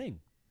a thing.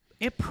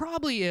 It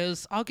probably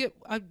is. I'll get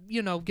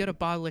a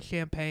bottle of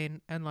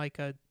champagne and like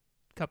a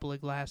couple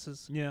of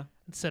glasses Yeah.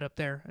 and sit up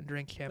there and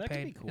drink be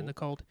champagne cool. in the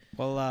cold.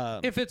 Well,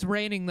 If it's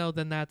raining though,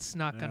 then that's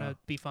not Yeah. gonna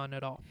be fun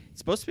at all. it's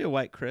supposed to be a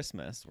white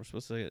Christmas. We're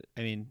supposed to.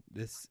 I mean,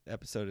 this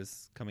episode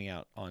is coming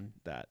out on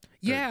that.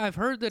 Yeah, I've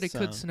heard that it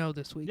could so- snow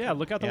this week. Yeah,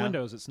 look out the Yeah.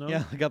 windows. It snowed.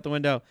 Yeah, look out the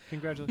window.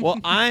 Congratulations. Well,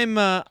 I'm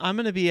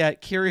gonna be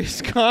at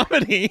Curious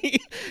Comedy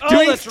Oh,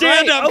 doing that's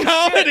right. stand-up Oh, shit.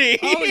 comedy.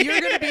 Oh,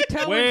 you're gonna be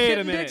telling Wait shit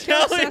a and minute. dick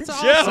jokes? Telling That's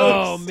jokes. awesome.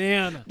 Oh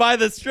man. By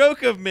the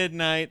stroke of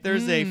midnight,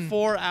 there's a Mm.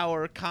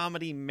 4-hour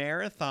comedy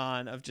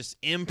marathon of just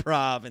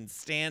improv and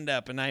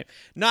stand-up, and I'm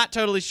not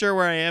totally sure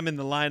where I am in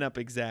the lineup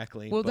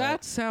exactly. Well, but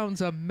that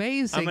sounds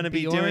amazing. I'm gonna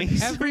be Bjorn. doing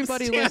some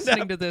Everybody stand-up.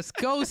 listening to this,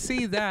 go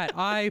see that.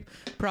 I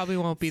probably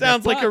won't be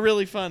sounds there. like a but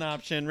really fun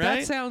option, right?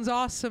 That sounds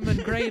awesome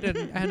and great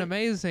and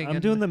amazing. I'm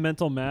and doing the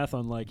mental math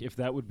on like if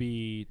that would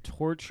be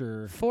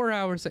torture. 4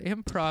 hours of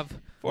improv.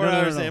 4 No, no,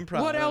 hours no. of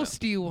improv. What else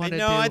do you want to do?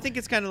 No, I think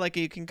it's kind of like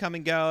you can come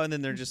and go, and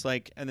then they're just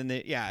like, and then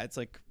it's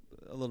like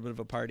a little bit of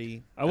a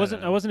party. I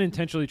wasn't don't know.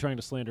 intentionally trying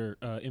to slander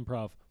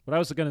improv. What I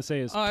was going to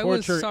say is I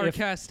was torture. If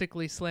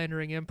sarcastically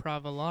slandering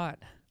improv a lot.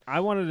 I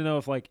wanted to know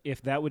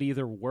if that would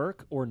either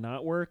work or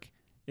not work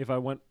if I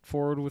went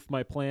forward with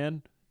my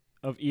plan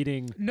of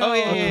eating No, Oh,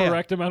 yeah, a yeah, yeah.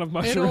 correct amount of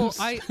It'll, mushrooms.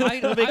 I've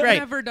be great.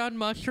 never done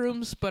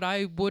mushrooms, but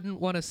I wouldn't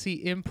want to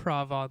see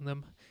improv on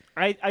them.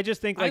 I just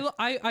think like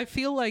I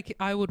feel like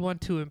I would want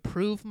to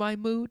improve my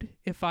mood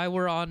if I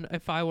were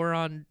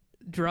on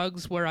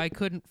drugs where I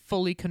couldn't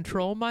fully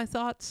control my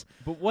thoughts.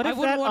 but what I if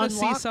wouldn't that want to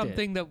see unlocked it?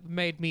 something that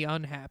made me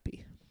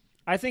unhappy.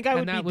 I think I and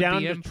would that be would down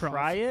be to improv.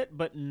 try it,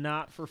 but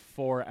not for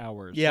 4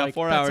 hours. Yeah, Like,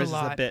 4 that's a hours is a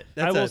lot. bit.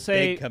 I That's will a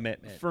say big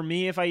commitment. for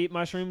me, if I eat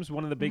mushrooms,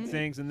 one of the big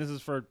things, and this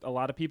is for a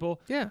lot of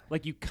people, Yeah.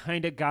 like you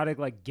kind of gotta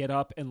like get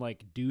up and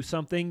like do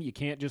something. You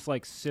can't just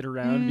like sit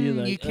around and be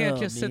like, you can't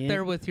 "Oh, just sit man."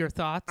 there with your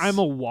thoughts. I'm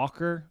a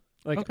walker.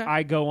 Like Okay.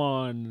 I go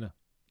on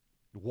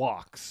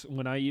walks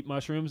when I eat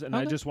mushrooms, and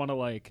I Okay. just want to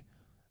like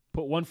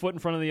put one foot in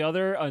front of the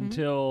other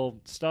until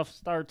stuff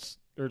stops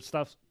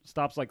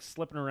like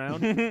slipping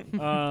around.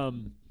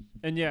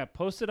 And yeah,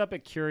 post it up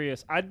at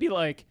Curious. I'd be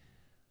like,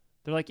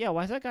 they're like, yeah,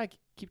 why does that guy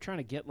keep trying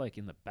to get like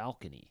in the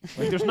balcony?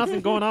 Like, there's nothing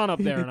going on up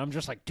there, and I'm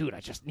just like, dude, I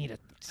just need to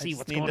see just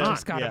what's need going to- on.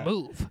 just gotta Yeah.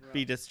 move.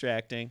 Be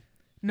distracting.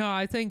 No,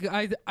 I think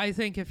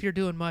if you're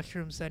doing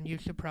mushrooms, then you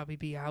should probably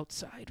be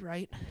outside,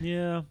 right?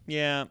 Yeah,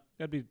 Yeah,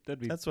 that'd be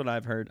that's what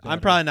I've heard. I'm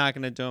better. probably not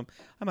going to do them.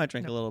 I might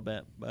drink a little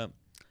bit, but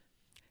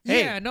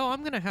hey, Yeah, no,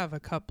 I'm gonna have a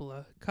couple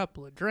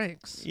of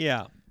drinks.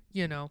 yeah.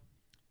 You know,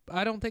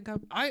 I don't think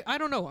I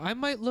don't know. I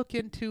might look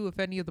into if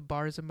any of the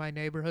bars in my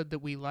neighborhood that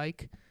we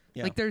like.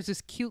 Yeah. Like there's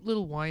this cute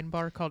little wine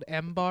bar called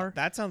M Bar.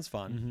 That sounds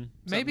fun. Mm-hmm.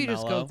 Maybe Something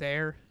just go mellow.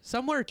 there.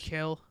 Somewhere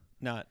chill.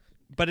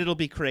 But it'll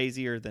be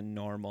crazier than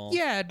normal.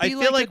 Yeah, it'd I be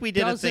feel like we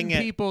did a dozen thing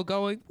at. people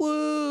going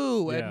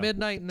woo Yeah. at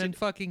midnight and then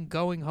fucking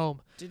going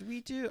home. Did we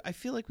do? I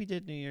feel like we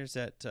did New Year's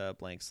at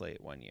Blank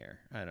Slate one year.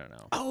 I don't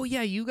know. Oh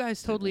yeah, you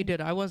guys totally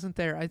did. I wasn't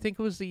there. I think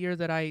it was the year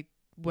that I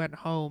went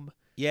home,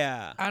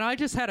 Yeah. and I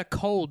just had a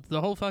cold the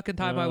whole fucking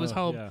time I was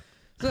home. Yeah.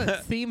 It's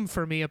a theme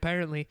for me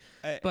apparently.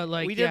 But,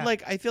 like, we yeah. did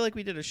like I feel like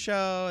we did a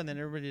show and then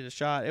everybody did a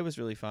shot. It was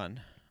really fun.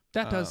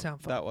 That does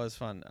sound fun. That was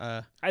fun.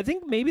 I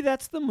think maybe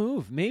that's the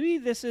move. Maybe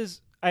this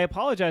is. I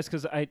apologize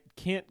because I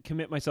can't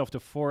commit myself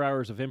to 4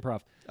 hours of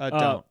improv.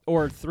 Don't.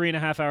 Or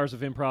 3.5 hours of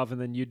improv, and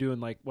then you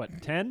doing like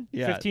what 10,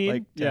 Yeah, 15,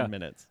 like 10 yeah.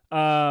 minutes.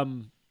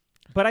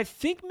 But I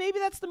think maybe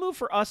that's the move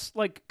for us,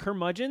 like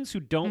curmudgeons who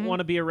don't want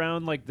to be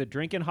around like the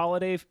drinking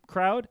holiday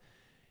crowd.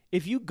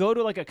 If you go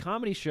to like a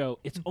comedy show,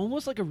 it's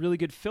almost like a really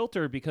good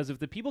filter because if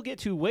the people get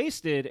too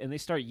wasted and they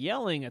start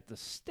yelling at the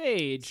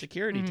stage,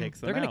 Security takes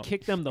them they're gonna out.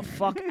 kick them the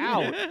fuck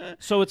out.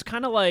 So it's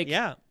kind of like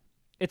Yeah.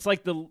 it's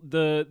like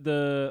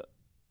the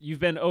you've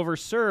been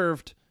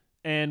overserved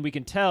and we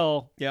can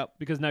tell Yep.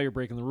 because now you're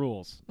breaking the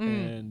rules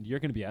and you're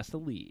going to be asked to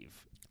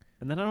leave.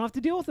 And then I don't have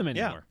to deal with them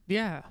anymore.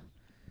 Yeah.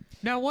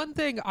 Now, one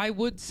thing I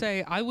would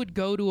say, I would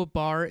go to a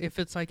bar if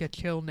it's like a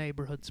chill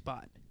neighborhood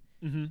spot.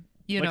 Mm-hmm.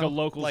 You like know, a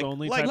locals like-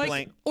 only like type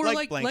blank- of or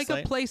like like Blank a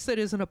Slate. place that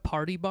isn't a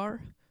party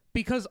bar,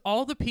 because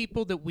all the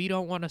people that we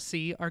don't want to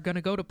see are going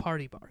to go to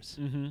party bars.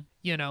 Mm-hmm.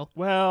 You know,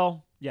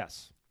 Well,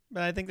 yes.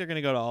 But I think they're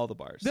gonna go to all the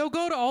bars. they'll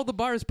go to all the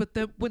bars, but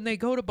when they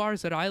go to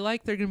bars that I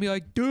like, they're going to be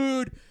like,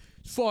 dude,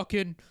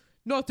 fucking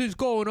nothing's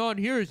going on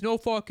here. There's no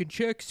fucking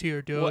chicks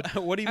here, dude.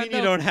 What do you And mean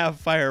you they'll- don't have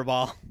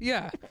Fireball?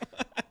 Yeah.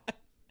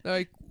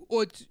 Like,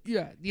 what's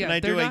yeah. Can I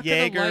they're do a not gonna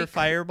Jaeger like-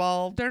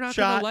 Fireball They're not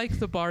shot? gonna like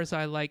the bars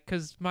I like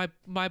because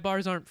my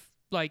bars aren't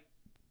like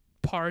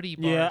party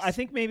bars. Yeah, I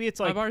think maybe it's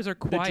my like bars are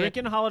the quiet.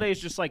 drinking holiday is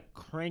just like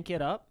crank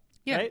it up.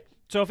 Yeah. Right?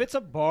 So if it's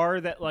a bar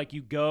that like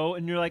you go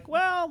and you're like,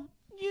 well,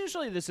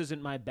 usually this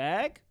isn't my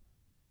bag,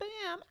 but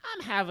yeah,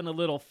 I'm having a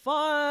little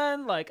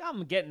fun. Like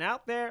I'm getting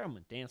out there. I'm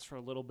gonna dance for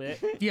a little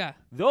bit. Yeah,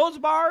 Those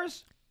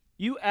bars,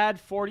 you add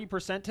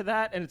 40% to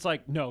that, and it's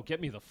like, no, get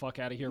me the fuck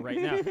out of here right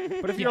now.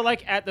 But if you're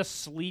like at the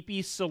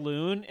Sleepy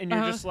Saloon and you're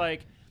Uh-huh. just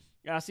like,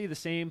 I see the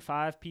same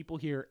 5 people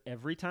here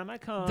every time I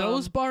come.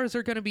 Those bars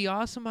are going to be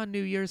awesome on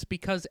New Year's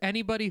because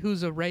anybody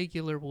who's a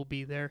regular will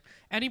be there.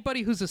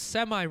 Anybody who's a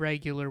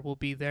semi-regular will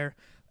be there.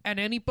 And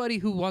anybody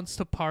who wants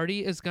to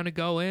party is going to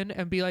go in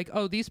and be like,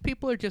 oh, these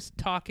people are just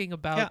talking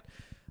about,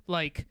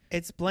 like,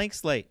 It's blank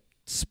slate.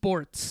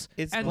 sports.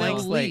 It's and blank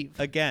they'll slate leave.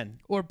 again.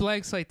 Or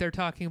blank slate, they're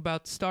talking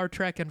about Star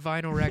Trek and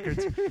vinyl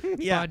records.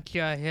 Yeah. Bunch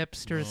of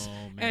hipsters.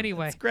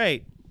 Anyway, It's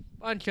great.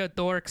 bunch of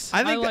dorks.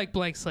 I I, think that- like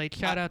blank slate.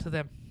 Shout out to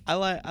them. I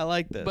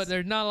like this. But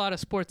there's not a lot of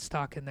sports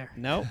talk in there.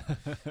 Nope.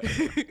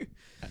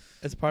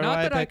 It's part Not of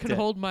why that I picked can it.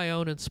 hold my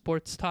own in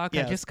sports talk.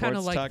 Yeah, I just kind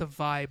of sports like talk. the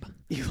vibe.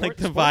 You like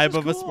the Sports vibe is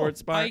of a cool.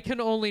 sports bar? I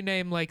can only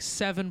name like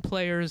 7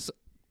 players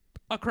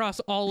across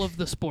all of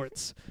the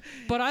sports.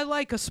 But I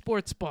like a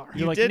sports bar.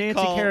 You're like did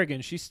Nancy call-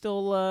 Kerrigan. She's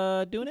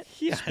still doing it?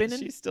 Yeah, Spinning?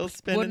 she's still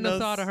spinning Wouldn't have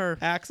those thought of her.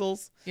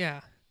 axles.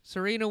 Yeah.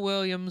 Serena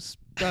Williams,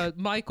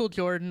 Michael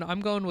Jordan. I'm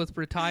going with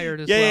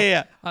retired as Yeah, well.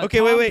 yeah, yeah. Okay,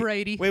 Tom wait.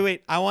 Brady.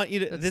 Wait. I want you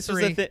to. That's This was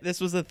 3. this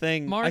was a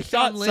thing. I Marshawn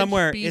thought Lynch,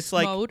 somewhere beast it's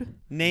like mode.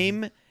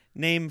 name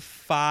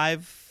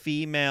 5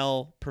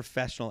 female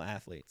professional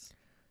athletes.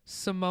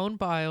 Simone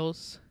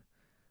Biles,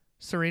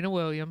 Serena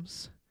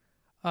Williams,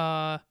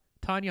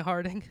 Tanya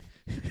Harding.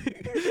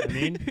 I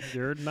mean,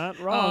 you're not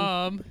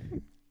wrong.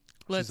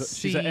 Let's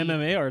She's see. an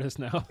MMA artist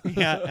now.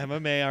 Yeah,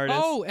 MMA artist.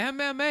 Oh,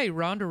 MMA.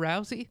 Ronda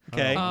Rousey.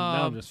 Okay.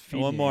 Now I'm just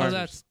feeding one you more. Oh,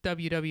 answers. that's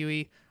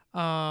WWE.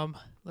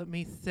 Let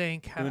me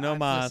think. Uno I've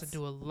mas. listened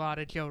to a lot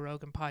of Joe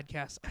Rogan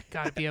podcasts. I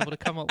gotta be able to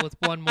come up with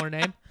one more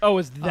name. Oh,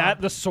 is that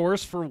the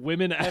source for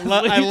women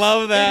athletes? I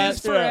love that. It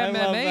is for Yeah, I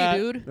love MMA, that.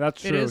 dude.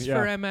 That's It true, is yeah.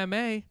 for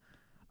MMA.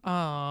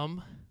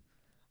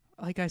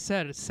 Like I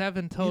said, it's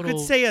 7 total. You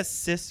could say a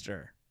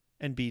sister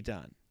and be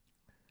done.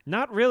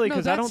 Not really, No,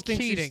 because I that's don't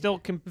think she's cheating. still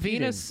competing.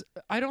 Venus.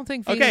 I don't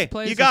think Venus Okay,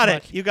 plays you got as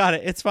it. much. You got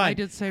it. It's fine. I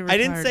did say I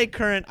didn't retired. say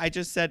current. I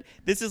just said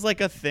this is like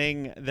a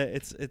thing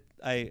that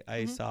I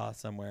Mm-hmm. saw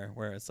somewhere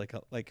where it's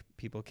like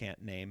people can't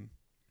name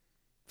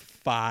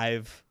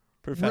 5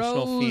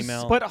 professional Rose-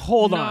 female. But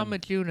hold on.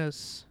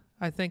 Namajunas.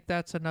 I think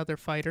that's another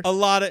fighter. a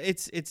lot of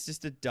it's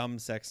just a dumb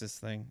sexist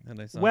thing that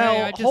I saw. Well,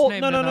 Hey, I just hold,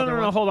 named no, another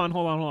one. hold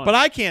on. but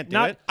I can't do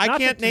Not- it. I not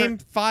can't to turn- name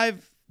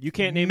 5 You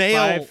can't name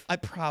male. 5. I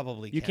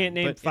probably You can, can't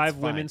name but it's 5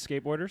 fine. women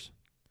skateboarders.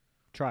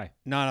 Try.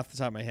 Not off the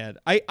top of my head.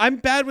 I'm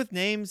bad with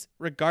names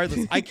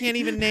regardless. I can't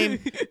even name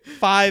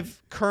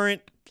 5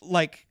 current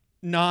like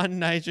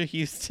non-Nigel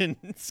Houston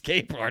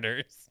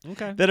skateboarders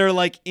Okay. that are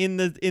like in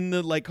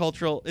the like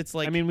cultural. It's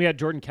like I mean, we had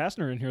Jordan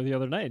Kastner in here the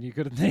other night, and you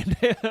could have named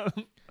him.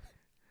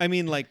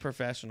 like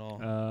professional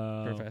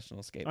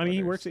skateboarders. I mean,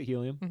 he works at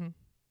Helium. Mhm.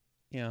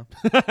 Yeah.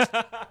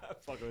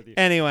 Fucking with you.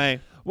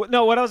 Anyway,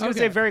 No, what I was going to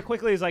say Okay. very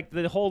quickly is like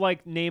the whole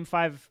like name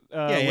 5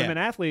 yeah. women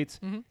athletes.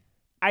 Mhm.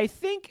 I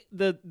think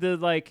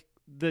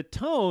the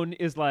tone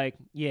is like,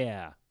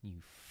 yeah, you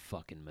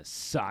fucking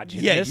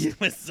misogynist. yeah, you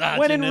misogynist.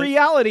 When in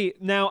reality,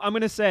 now I'm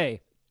going to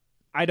say,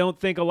 I don't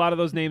think a lot of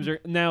those names are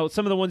now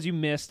some of the ones you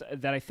missed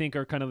that I think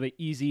are kind of the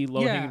easy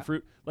low hanging Yeah.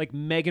 fruit, like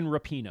Megan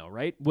Rapinoe,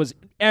 right? Was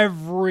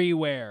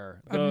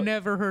everywhere. I've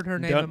never heard her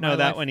name. Don't in my know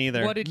that life. one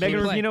either. What did Megan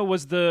she play? Rapinoe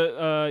was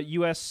the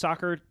U.S.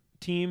 soccer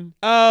team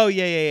Oh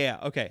yeah.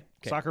 Okay.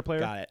 soccer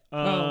player. Got it.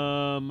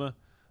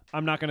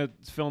 I'm not gonna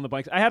fill in the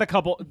blanks. I had a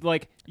couple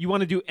like you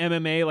want to do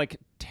MMA like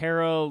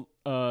Tara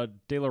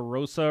De La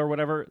Rosa or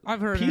whatever.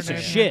 I've heard her piece of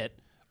name. shit,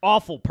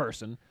 awful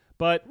person,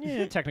 but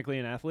technically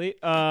an athlete.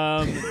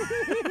 All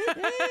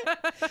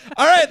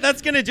right,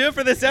 that's gonna do it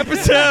for this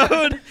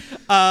episode.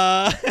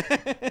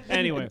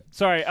 Anyway,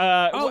 sorry.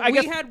 Oh, I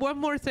guess we had one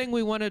more thing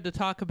we wanted to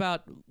talk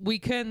about.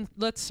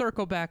 Let's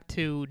circle back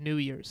to New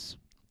Year's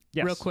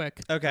yes. real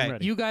quick. I'm Okay.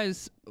 ready. You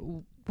guys,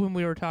 when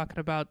we were talking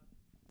about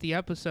the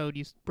episode,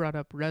 you brought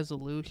up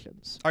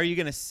resolutions. Are you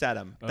gonna set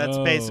them? That's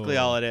basically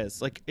all it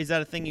is. Like, is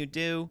that a thing you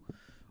do?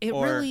 It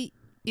Or- really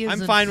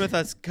isn't. I'm fine with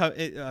us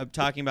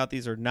talking about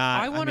these or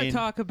not. I want to mean,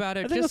 talk about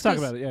it. I think let's just talk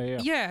 'cause- about it. Yeah.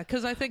 Yeah,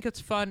 because I think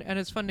it's fun, and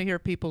it's fun to hear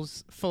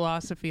people's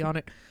philosophy on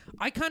it.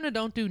 I kind of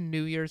don't do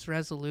New Year's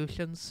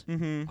resolutions.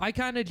 Mm-hmm. I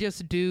kind of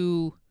just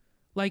do,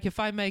 like, if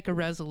I make a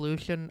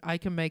resolution, I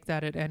can make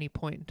that at any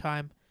point in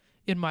time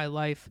in my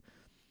life.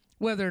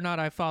 Whether or not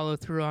I follow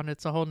through on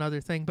it's a whole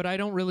nother thing, but I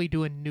don't really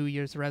do a New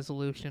Year's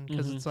resolution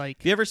because it's like,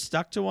 Have you ever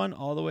stuck to one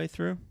all the way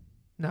through?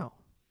 no.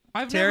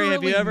 I've Terry, never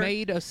have you really ever-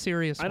 made a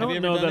serious I one. Have you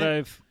don't ever know done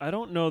that it? I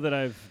don't know that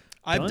I've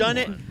I've done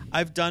it. one.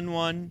 I've done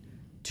one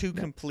to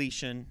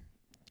completion.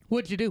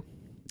 What'd you do?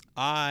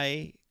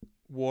 I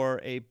wore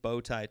a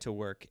bow tie to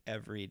work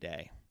every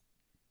day.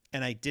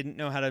 And I didn't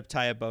know how to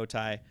tie a bow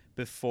tie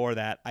before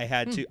that. I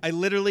had to. I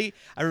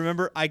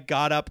remember I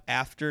got up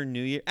after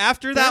New Year.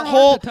 After They're that hard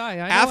whole to tie.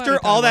 I know how after to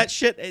tie all one. that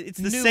shit, it's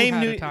the Knew same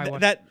how to New tie one.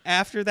 that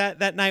after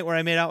that night where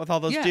I made out with all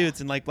those Yeah.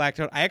 dudes in like black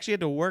coat. I actually had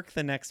to work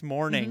the next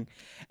morning.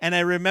 And I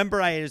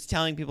remember I was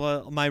telling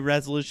people my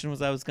resolution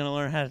was I was going to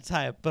learn how to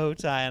tie a bow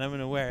tie and I'm going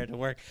to wear it to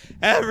work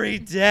every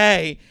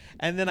day.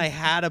 And then I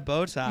had a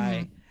bow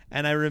tie.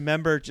 And I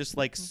remember just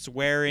like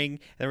swearing.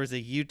 There was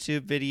a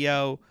YouTube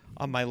video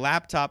on my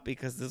laptop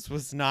because this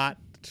was not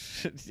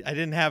I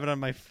didn't have it on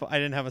my I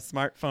didn't have a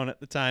smartphone at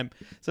the time.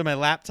 So my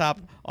laptop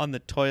on the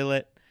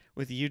toilet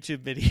with YouTube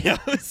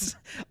videos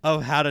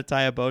of how to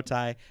tie a bow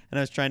tie, and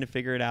I was trying to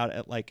figure it out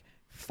at like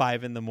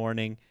 5 a.m.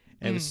 and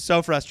it was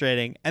so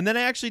frustrating. And then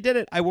I actually did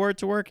it. I wore it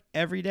to work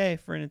every day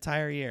for an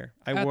entire year.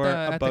 I wore a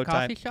bow at the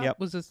tie. coffee shop? Yep.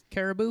 Was this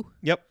Caribou?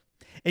 Yep.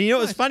 And you know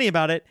what was Nice. funny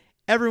about it?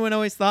 Everyone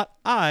always thought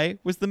I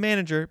was the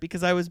manager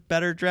because I was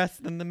better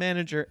dressed than the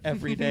manager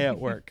every day at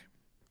work.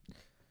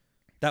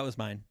 That was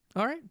mine.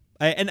 All right.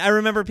 I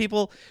remember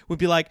people would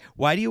be like,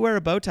 "Why do you wear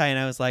a bow tie?" And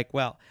I was like,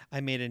 "Well,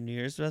 I made a New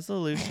Year's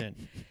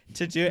resolution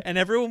to do it." And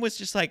everyone was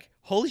just like,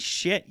 "Holy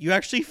shit, you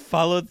actually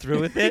followed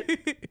through with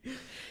it?"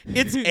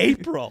 It's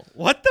April.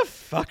 What the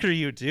fuck are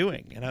you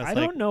doing? And I was I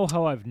like, don't know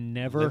how I've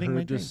never living my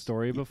heard this dreams.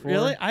 story before.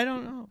 "Really? I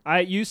don't know."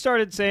 You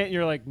started saying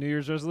you're like New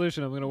Year's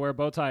resolution. I'm going to wear a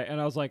bow tie, and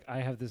I was like,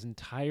 I have this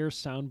entire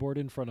soundboard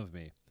in front of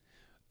me,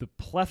 the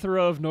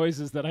plethora of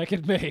noises that I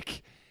could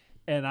make,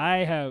 and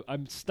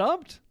I'm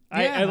stumped.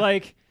 Yeah.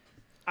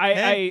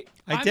 Hey,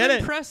 I I'm did it.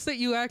 impressed that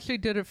you actually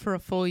did it for a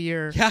full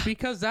year. Yeah.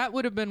 Because that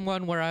would have been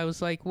one where I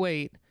was like,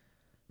 wait,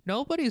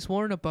 nobody's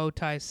worn a bow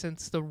tie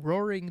since the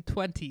Roaring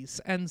 20s,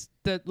 and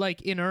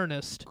in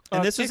earnest.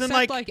 And this was in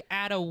Except like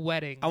at a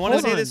wedding. I want to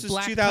Hold say on. this was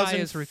Black tie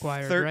is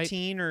required, right?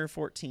 2013 or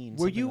 14. Were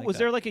something you? like Was that.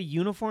 there like a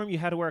uniform you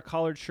had to wear a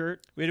collared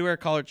shirt? We had to wear a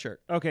collared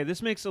shirt. Okay,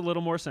 this makes a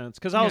little more sense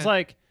because I was Yeah.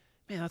 like,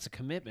 man, that's a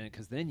commitment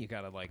because then you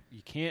gotta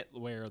you can't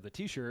wear the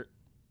T-shirt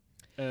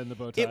and the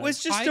bow tie. It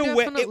was just I a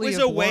way. It definitely was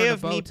have a way worn a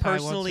of bow me tie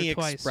once or personally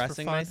twice for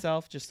expressing fun.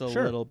 myself just a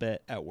Sure. little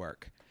bit at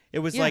work. It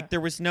was Yeah. like there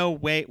was no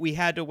way we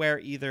had to wear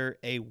either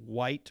a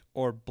white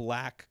or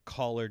black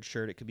collared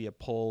shirt. It could be a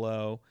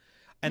polo,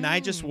 and I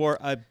just wore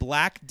a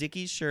black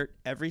Dickies shirt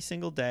every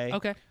single day.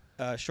 Okay.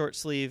 Short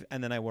sleeve,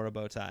 and then I wore a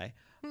bow tie.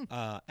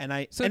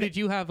 So did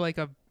you have like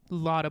a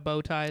lot of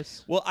bow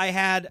ties? Well, I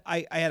had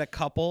a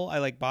couple. I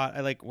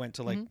went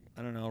to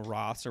I don't know,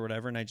 Ross or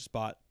whatever, and I just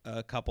bought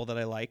a couple that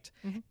I liked.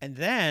 And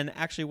then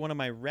actually one of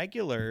my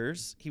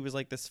regulars, he was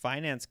like this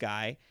finance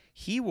guy.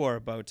 He wore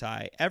a bow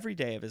tie every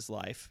day of his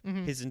life,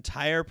 his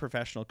entire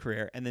professional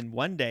career. And then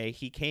one day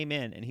he came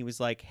in and he was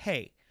like,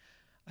 "Hey,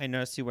 I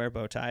noticed you wear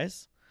bow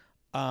ties.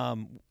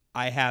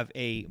 I have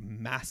a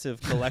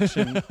massive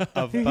collection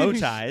of bow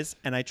ties,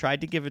 and I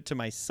tried to give it to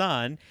my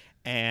son,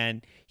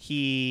 and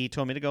he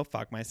told me to go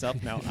fuck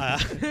myself." No,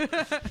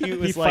 he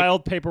was he like,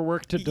 filed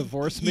paperwork to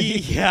divorce me.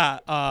 Yeah,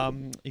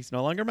 he's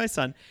no longer my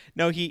son.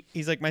 No,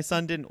 he's like, "My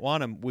son didn't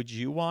want him. Would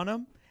you want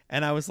him?"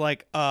 And I was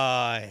like,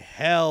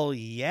 hell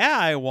yeah,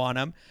 I want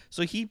him.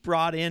 So he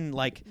brought in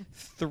like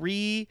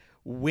 3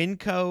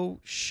 Winco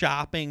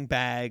shopping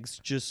bags,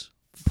 just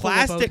Full of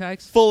bow plastic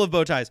ties? full of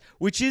bow ties,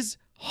 which is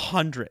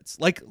hundreds,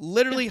 like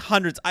literally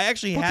hundreds. I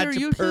actually But had they're to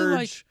usually,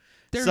 purge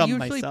they're some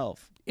usually-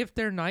 myself. If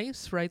they're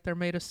nice, right? They're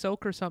made of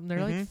silk or something.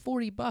 They're like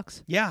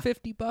 $40. Yeah.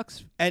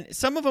 $50. And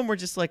some of them were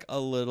just like a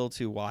little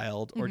too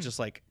wild, or just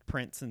like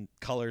prints and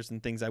colors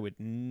and things I would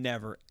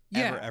never,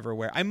 Yeah. ever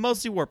wear. I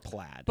mostly wore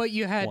plaid. But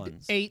you had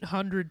ones.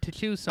 800 to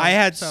choose from. I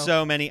had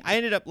so many. I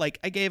ended up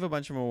I gave a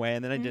bunch of them away,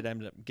 and then I did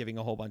end up giving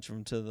a whole bunch of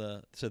them to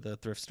the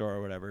thrift store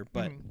or whatever.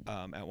 But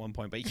at one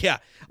point, but yeah,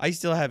 I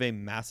still have a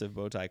massive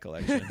bow tie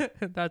collection.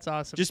 That's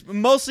awesome. Just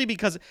mostly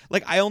because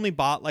I only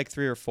bought like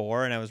 3 or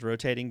 4, and I was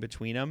rotating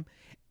between them,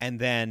 and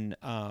then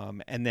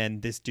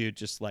this dude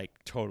just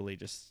totally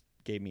just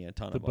gave me a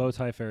ton The of bow them.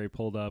 tie fairy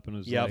pulled up and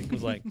was Yep, like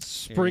was like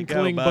sprinkling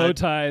 "Here you go, bow bud."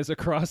 ties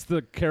across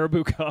the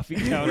Caribou coffee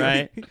counter.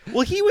 Right.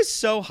 Well, he was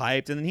so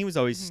hyped, and then he was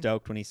always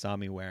stoked when he saw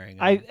me wearing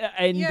them.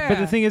 But Yeah.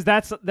 the thing is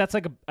that's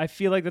like I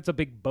feel like that's a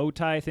big bow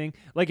tie thing.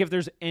 Like if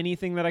there's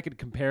anything that I could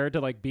compare to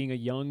like being a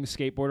young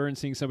skateboarder and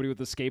seeing somebody with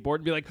a skateboard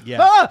and be like,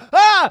 Yeah.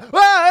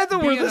 we're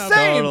Being the a-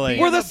 same. Totally.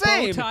 We're Being the a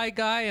same. bow tie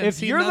guy and If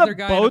see you're another the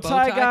guy in bow a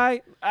tie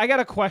guy, I got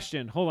a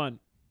question. Hold on.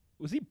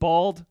 Was he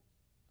bald?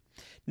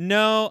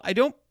 No, I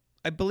don't.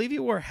 I believe he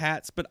wore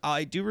hats, but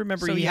I do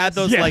remember So he yes. had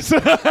those Yes.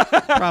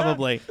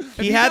 probably. If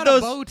He you had got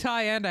those. a bow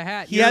tie and a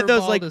hat. He you're had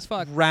those bald as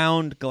fuck.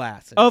 round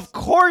glasses. Of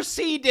course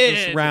he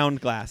Just did.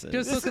 round glasses.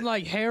 Just looking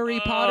like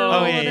Harry Potter. oh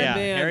rolling yeah, in. yeah,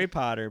 man. Harry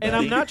Potter. And buddy.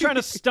 I'm not trying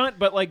to stunt,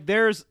 but like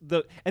there's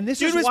and this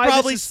Dude is was why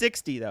probably this is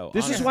 60 though.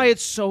 This is honestly. why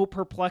it's so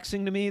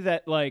perplexing to me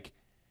that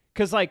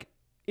because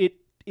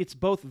it's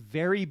both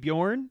very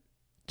Bjorn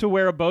to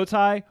wear a bow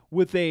tie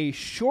with a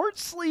short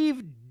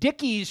sleeve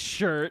Dickies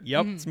shirt.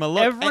 Yep, it's my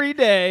look. Every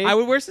day. I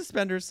would wear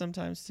suspenders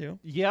sometimes too.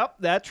 Yep,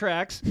 that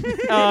tracks.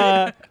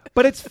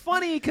 But it's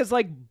funny because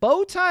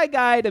bow tie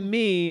guy to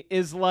me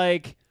is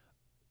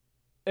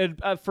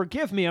and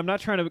forgive me, I'm not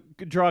trying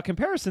to draw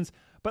comparisons,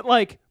 but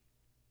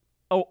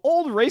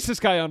old racist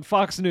guy on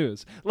Fox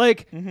News.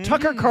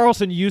 Tucker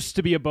Carlson used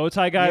to be a bow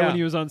tie guy Yeah. when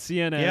he was on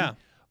CNN. Yeah.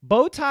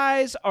 Bow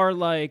ties are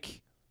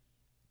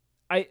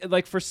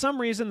for some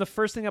reason the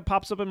first thing that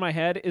pops up in my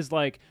head is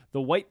the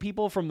white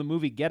people from the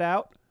movie Get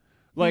Out,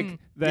 that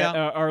Yeah.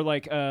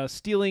 are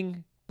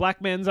stealing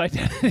black men's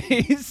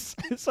identities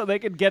so they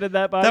could get in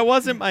that body. That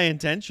wasn't my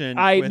intention.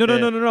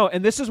 No.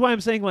 And this is why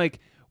I'm saying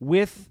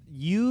with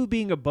you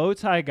being a bow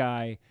tie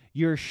guy,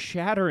 you're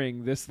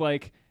shattering this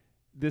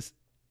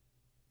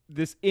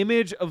this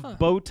image of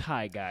bow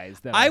tie guys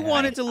that I had.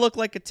 wanted to look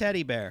like a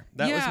teddy bear.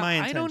 That was my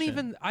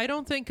intention. I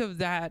don't think of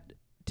that,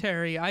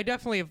 Terry. I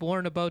definitely have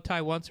worn a bow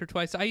tie once or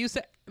twice. I used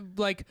to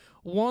like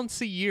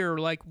once a year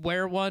like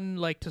wear one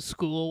like to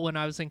school when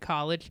I was in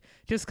college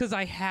just because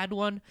I had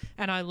one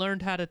and I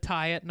learned how to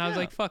tie it and I was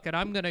like, fuck it,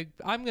 I'm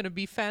gonna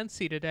be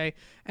fancy today,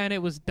 and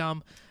it was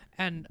dumb.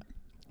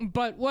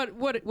 But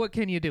what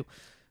can you do?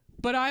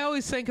 But I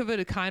always think of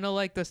it kind of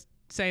like the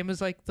same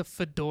as like the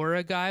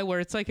fedora guy, where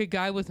it's like a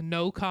guy with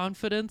no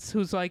confidence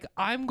who's like,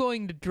 I'm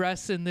going to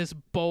dress in this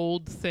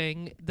bold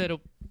thing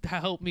that'll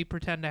help me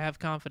pretend to have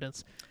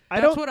confidence.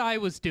 That's what I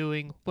was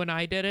doing when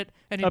I did it,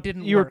 and it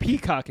didn't You were work.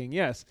 peacocking,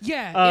 yes.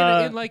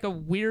 Yeah, in like a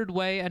weird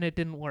way, and it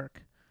didn't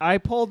work. I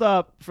pulled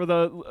up, for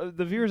the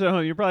viewers at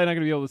home, you're probably not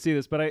going to be able to see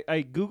this, but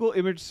I Google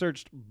image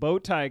searched bow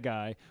tie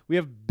guy. We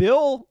have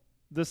Bill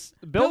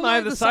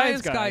Nye the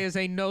Science Guy is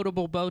a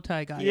notable bow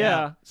tie guy.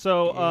 Yeah.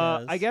 So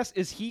Yes. I guess,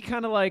 is he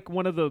kind of like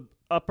one of the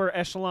upper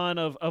echelon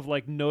of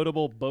like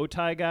notable bow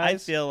tie guys? I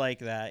feel like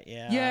that.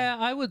 Yeah. Yeah,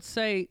 I would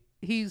say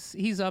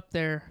he's up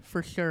there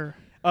for sure.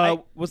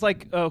 Was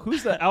like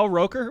who's the Al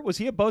Roker? Was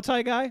he a bow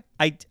tie guy?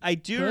 I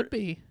do. Could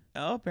be.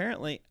 Oh,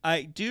 apparently.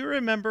 I do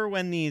remember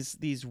when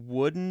these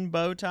wooden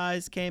bow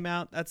ties came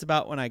out. That's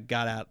about when I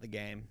got out of the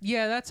game.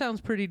 Yeah, that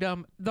sounds pretty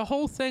dumb. The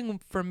whole thing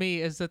for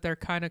me is that they're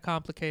kind of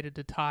complicated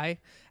to tie.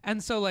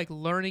 And so, like,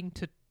 learning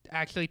to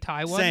actually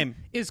tie one Same.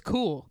 is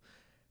cool.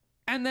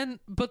 And then,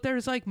 but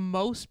there's, like,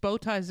 most bow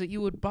ties that you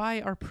would buy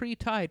are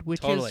pre-tied,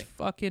 which Totally. is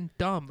fucking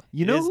dumb.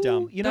 You It know is who,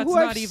 dumb. You know That's who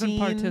not I've even seen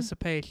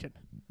participation.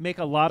 make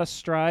a lot of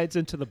strides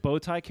into the bow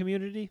tie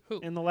community Who?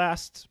 in the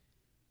last,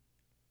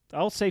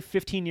 I'll say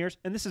 15 years,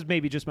 and this is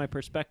maybe just my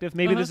perspective.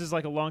 Maybe this is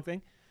like a long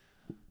thing.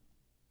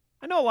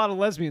 I know a lot of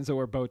lesbians that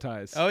wear bow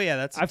ties. Oh yeah,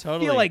 that's I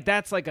totally. feel like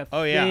that's like a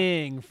yeah.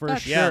 thing for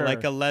That's- sure. yeah,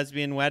 like a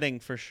lesbian wedding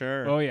for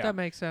sure. Oh yeah. That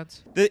makes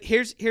sense.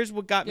 Here's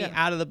what got me Yeah.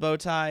 out of the bow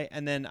tie,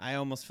 and then I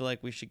almost feel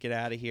like we should get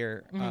out of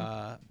here.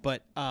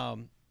 But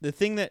the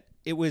thing that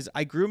it was,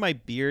 I grew my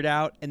beard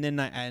out, and then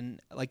and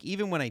like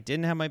even when I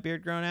didn't have my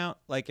beard grown out,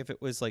 like if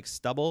it was like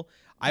stubble,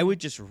 I would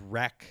just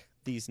wreck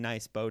these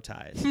nice bow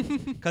ties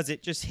because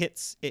it just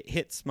hits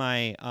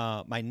my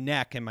my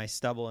neck and my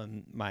stubble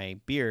and my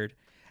beard,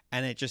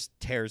 and it just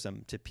tears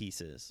them to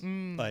pieces.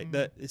 Like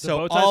The so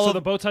bow ties, all so of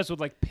the bow ties would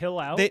like pill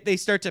out. they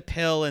start to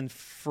pill and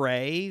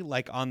fray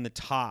like on the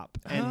top,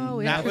 and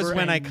Oh, that was Never-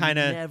 when I kind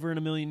of never in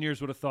a million years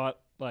would have thought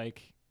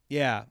like.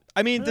 yeah.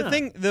 I mean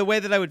Huh. the way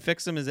that I would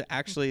fix them is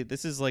actually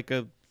this is like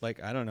a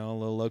I don't know, a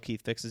little low key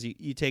fixes.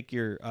 You take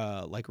your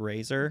like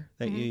razor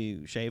that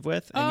you shave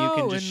with, and you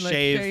can just like,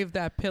 shave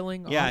that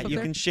pilling yeah, off of you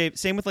there? can shave.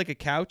 Same with like a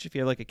couch. If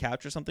you have like a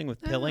couch or something with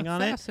pilling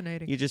on it,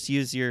 fascinating. you just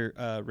use your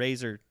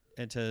razor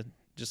and to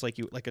just like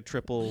a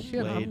triple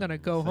Shit, I'm blade gonna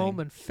go thing. home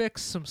and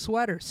fix some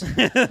sweaters.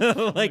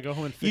 like go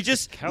home and fix you the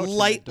just couch that my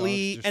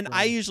lightly, dog's and I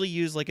destroying. usually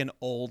use like an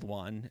old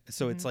one,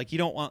 so it's like you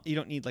don't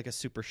need like a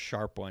super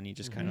sharp one. You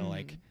just kind of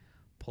like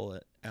pull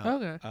it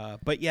out. Okay.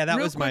 But yeah, that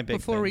Real was my quick big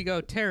before thing. we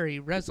go, Terry,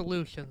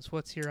 resolutions.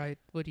 What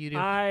do you do?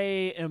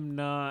 I am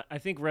not. I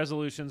think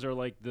resolutions are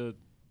like the.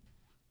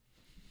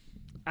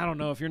 I don't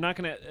know if you're not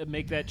going to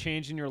make that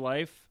change in your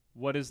life.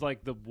 What is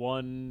like the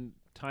one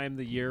time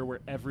the year where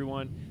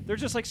they're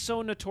just like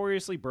so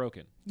notoriously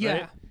broken. Yeah.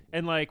 Right?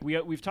 And like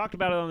we've talked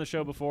about it on the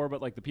show before,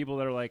 but like the people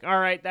that are like, all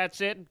right,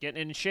 that's it,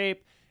 getting in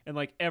shape. And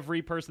like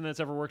every person that's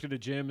ever worked at a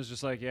gym is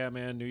just like, yeah,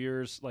 man, New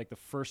Year's, like the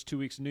first 2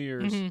 weeks of New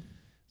Year's,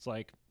 it's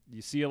like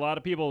you see a lot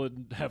of people that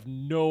have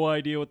no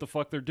idea what the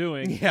fuck they're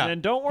doing. Yeah.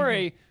 And don't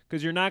worry,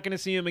 because you're not going to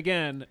see them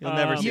again. You'll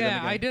never see them yeah,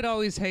 again. I did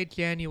always hate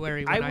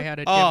January when I would- had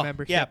a gym Oh,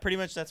 membership. yeah, pretty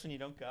much that's when you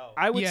don't go.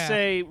 I would Yeah.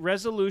 say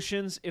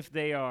resolutions, if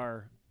they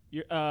are,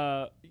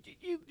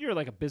 you're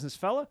like a business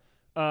fella.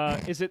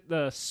 Is it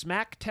the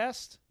SMAC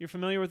test? You're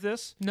familiar with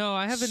this? No,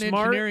 I have an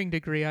Smart- engineering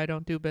degree. I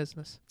don't do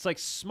business. It's like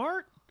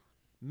smart,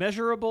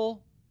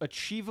 measurable,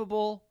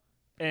 achievable,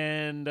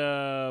 and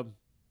I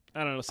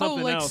don't know,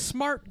 something like else.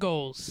 SMART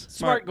goals.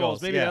 Smart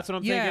goals. Maybe yeah. that's what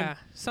I'm Yeah,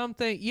 thinking.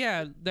 something.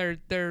 Yeah,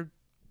 they're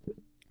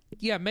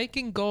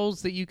making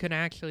goals that you can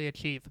actually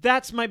achieve.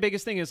 That's my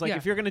biggest thing is like Yeah.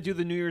 if you're going to do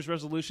the New Year's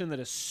resolution that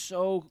is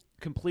so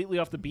completely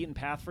off the beaten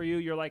path for you,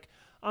 you're like,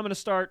 I'm going to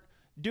start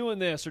doing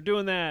this or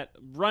doing that,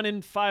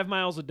 running 5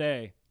 miles a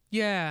day.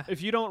 Yeah.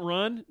 If you don't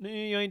run,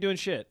 you ain't doing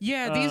shit.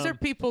 Yeah, these are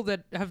people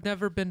that have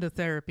never been to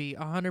therapy,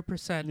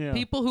 100%. Yeah.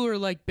 People who are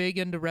like big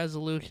into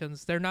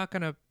resolutions,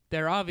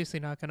 they're obviously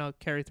not gonna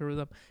carry through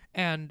them,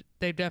 and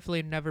they've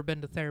definitely never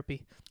been to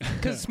therapy.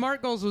 Because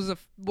SMART goals was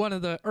one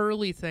of the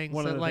early things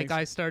One of that the like things.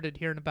 I started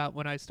hearing about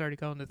when I started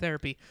going to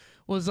therapy.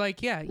 Was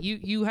like, yeah,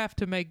 you have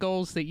to make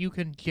goals that you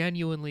can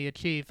genuinely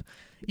achieve.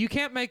 You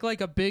can't make like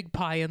a big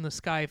pie in the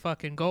sky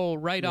fucking goal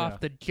right Yeah. off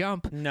the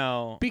jump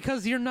No.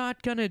 because you're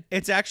not gonna.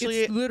 It's actually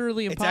It's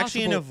literally it's impossible.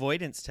 actually an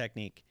avoidance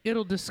technique.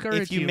 It'll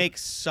discourage If you make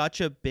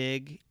such a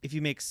big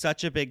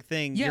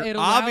thing, Yeah, you're it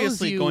allows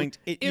obviously you, going to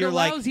it you're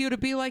allows like you to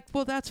be like,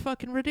 well, that's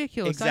fucking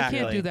ridiculous. I can't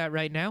Exactly. do that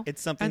right now.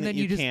 it's something and that then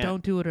you just can't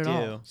don't do it at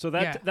all. do. So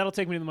that'll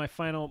take me to my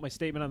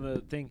statement on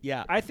the thing.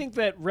 Yeah. I think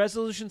that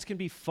resolutions can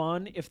be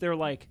fun if they're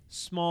like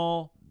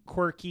small,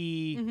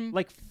 quirky,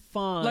 like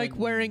fun, Like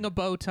wearing a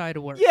bow tie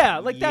to work. Yeah,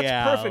 like that's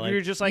Yeah, perfect. like-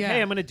 You're just like, Yeah.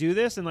 hey, I'm gonna do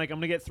this, and like I'm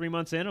gonna get 3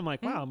 months in. I'm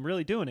like, wow, I'm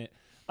really doing it.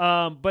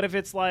 But if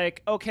it's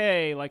like,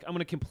 okay, like I'm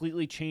gonna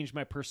completely change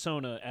my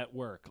persona at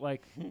work,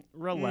 like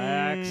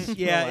relax.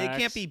 Yeah, relax. it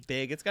can't be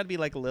big. It's got to be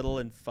like little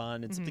and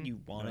fun and something you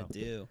want to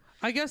do.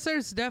 I guess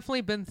there's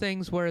definitely been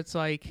things where it's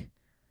like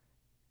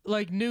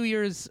New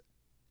Year's.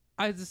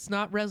 It's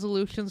not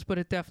resolutions, but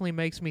it definitely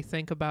makes me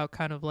think about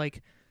kind of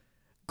like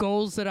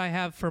goals that I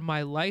have for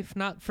my life,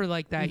 not for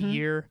like that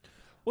year.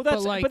 Well,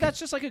 that's like- but that's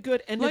just like a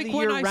good end Like of the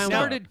when year I roundup.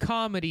 started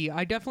comedy,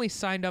 I definitely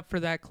signed up for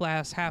that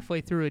class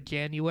halfway through in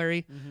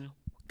January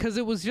because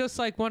it was just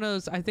like one of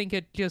those. I think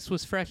it just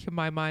was fresh in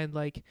my mind.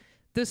 Like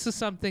this is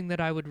something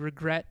that I would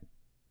regret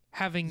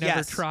having never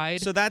Yes.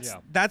 tried. So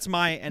that's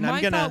my and my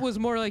I'm gonna. thought was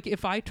more like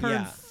if I turn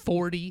Yeah.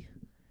 40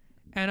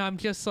 and I'm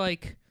just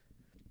like,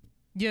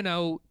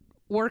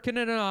 working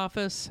in an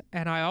office,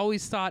 and I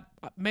always thought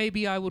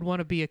maybe I would want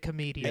to be a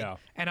comedian, Yeah.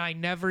 and I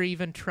never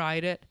even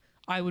tried it,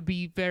 I would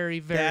be very,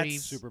 very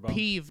That's super bummed.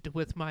 peeved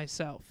with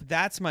myself.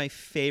 That's my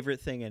favorite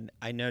thing, and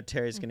I know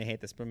Terry's gonna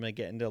hate this, but I'm gonna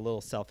get into a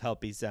little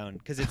self-helpy zone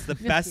because it's the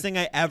best thing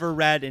I ever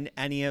read in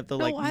any of the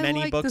No, I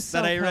many like books the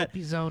that I read.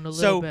 self-helpy zone a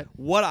So little bit.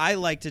 what I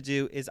like to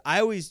do is I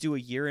always do a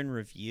year in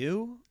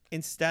review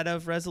instead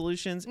of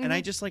resolutions, and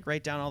I just like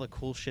write down all the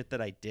cool shit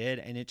that I did,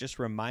 and it just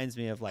reminds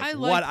me of like I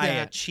what like I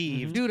that.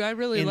 achieved. Dude, I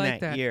really in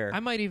like that year. I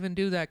might even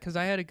do that because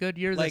I had a good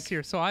year Like, this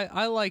year. So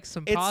I like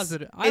some It's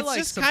positive. I it's like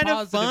just some kind of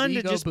positive fun to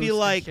ego just be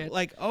boosting shit.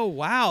 like, oh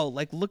wow,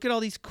 like look at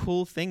all these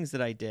cool things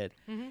that I did.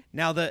 Mm-hmm.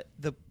 Now the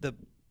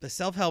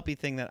self-helpy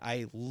thing that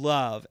I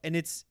love, and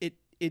it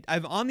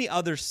I'm on the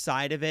other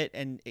side of it,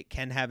 and it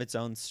can have its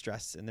own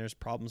stress, and there's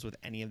problems with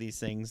any of these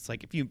things.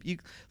 Like if you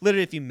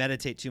literally, if you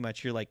meditate too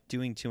much, you're like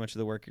doing too much of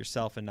the work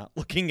yourself and not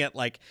looking at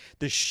like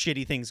the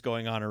shitty things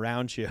going on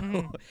around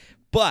you.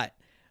 But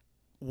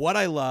what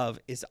I love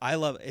is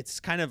it's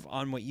kind of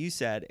on what you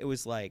said. It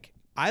was like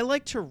I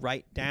like to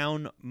write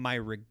down my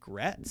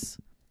regrets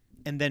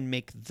and then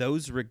make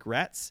those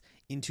regrets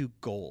into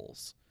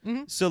goals.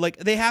 So like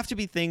they have to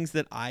be things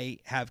that I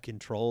have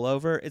control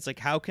over. It's like,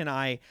 how can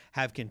I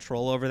have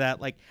control over that?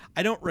 Like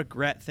I don't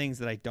regret things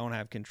that I don't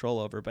have control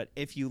over, but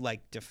if you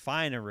like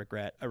define a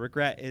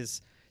regret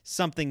is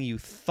something you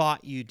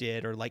thought you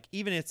did, or like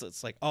even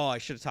it's like, oh, I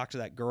should have talked to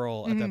that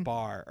girl at the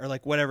bar, or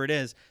like whatever it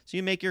is. So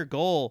you make your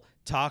goal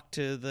talk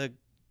to the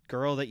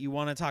girl that you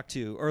want to talk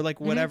to, or like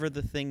whatever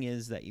the thing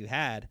is that you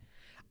had.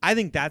 I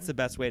think that's the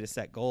best way to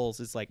set goals,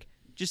 is like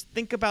just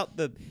think about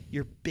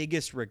your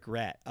biggest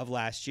regret of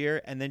last year,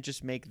 and then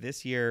just make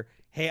this year,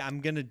 hey, I'm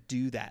gonna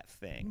do that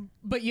thing.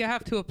 But you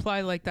have to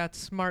apply like that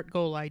SMART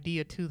goal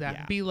idea to that.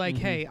 Yeah. Be like,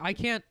 hey, I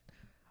can't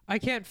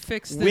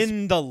fix this.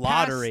 Win the past-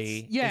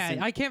 lottery. Yeah,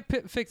 isn't- I can't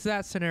fix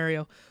that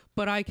scenario,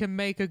 but I can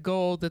make a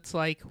goal that's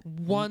like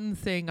one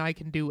thing I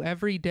can do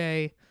every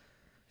day.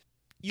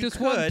 you Just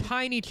could, one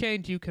tiny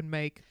change you can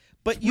make.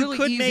 but It's you really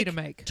could easy to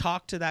make.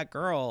 talk to that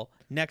girl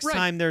next Right.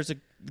 time there's a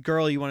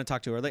girl you want to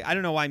talk to, or like I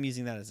don't know why I'm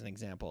using that as an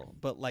example,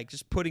 but like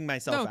just putting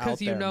myself No, out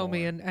because you there know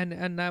me, more.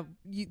 and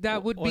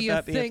that would Would be that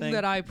a be a thing thing?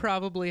 that I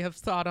probably have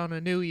thought on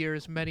a New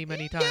Year's many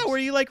times. Yeah, where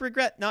you like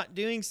regret not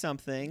doing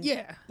something.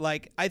 Yeah.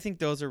 Like I think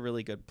those are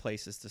really good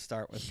places to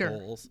start with Sure.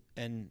 goals,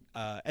 and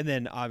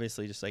then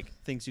obviously just like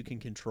things you can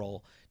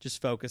control.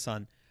 Just focus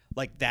on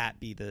like that.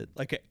 Be the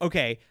like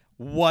okay,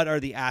 what are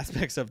the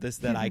aspects of this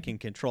that I can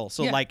control?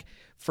 So Yeah. like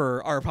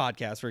for our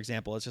podcast, for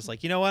example, it's just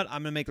like, you know what,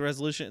 I'm gonna make the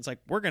resolution. It's like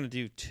we're gonna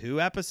do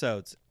 2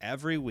 episodes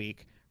every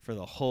week for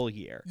the whole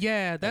year.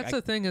 Yeah, that's I-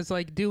 the thing, is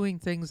like doing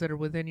things that are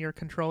within your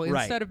control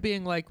Right. instead of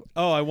being like,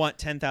 Oh, I want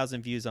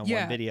 10,000 views on Yeah,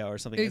 one video or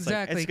something. It's like,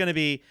 exactly. it's going to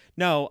be,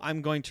 no,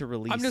 I'm going to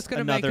release I'm just going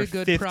to make another a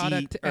good 50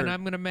 product, and or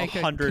I'm going to make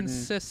a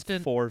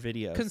 104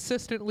 videos.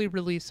 consistently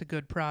release a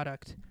good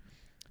product.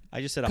 I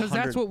just said Because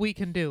 100. that's what we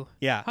can do.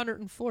 Yeah.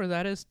 104,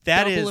 that is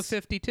That double is of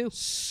 52.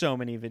 So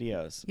many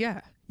videos.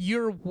 Yeah.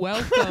 You're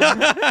welcome.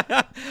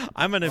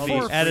 I'm going to be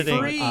For editing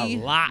free. a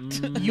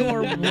lot.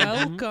 You're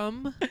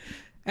welcome.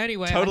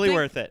 Anyway, I Totally think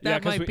worth it.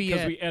 That might be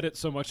because it. we edit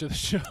so much of the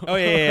show. Oh,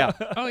 yeah.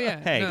 Oh yeah.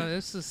 Hey. No,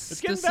 this is It's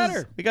getting this better.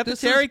 Is, We got the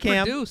this Terry is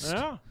cam. produced.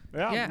 Yeah.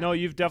 Yeah. No,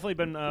 you've definitely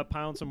been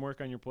piling some work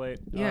on your plate.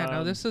 Yeah,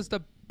 no, this is the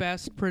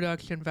best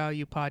production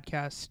value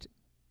podcast.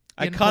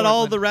 I in cut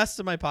all Portland. the rest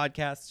of my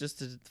podcasts just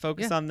to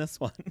focus Yeah. on this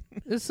one.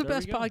 This is the There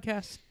we best go.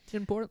 podcast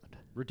in Portland.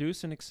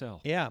 Reduce and excel.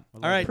 Yeah.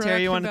 love All right, it.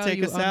 Terry, you Production want to take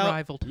value us out?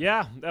 unrivaled.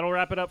 Yeah, that'll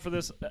wrap it up for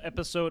this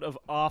episode of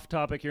Off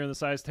Topic here in the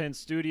Size 10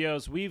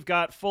 Studios. We've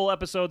got full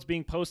episodes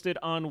being posted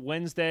on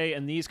Wednesday,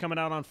 and these coming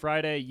out on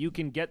Friday. You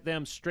can get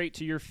them straight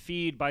to your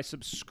feed by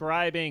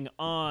subscribing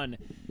on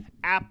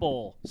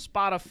Apple,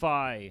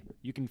 Spotify.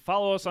 You can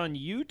follow us on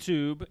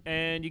YouTube,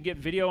 and you get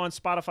video on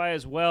Spotify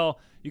as well.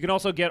 You can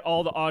also get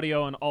all the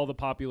audio on all the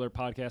popular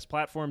podcast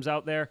platforms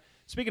out there.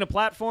 Speaking of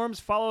platforms,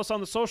 follow us on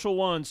the social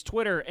ones,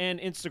 Twitter and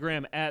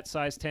Instagram at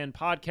Size 10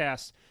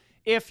 Podcasts.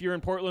 If you're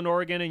in Portland,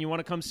 Oregon, and you want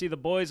to come see the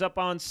boys up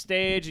on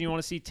stage, and you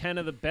want to see 10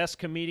 of the best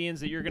comedians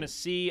that you're going to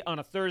see on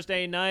a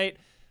Thursday night,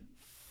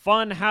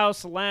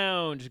 Funhouse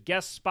Lounge,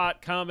 guest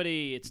spot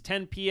comedy. It's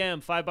 10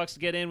 p.m., $5 to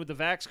get in with the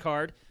Vax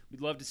card.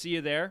 We'd love to see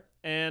you there.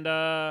 And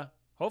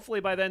hopefully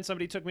by then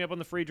somebody took me up on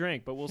the free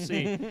drink, but we'll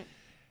see.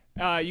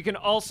 You can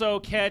also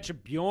catch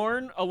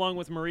Bjorn along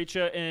with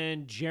Maricha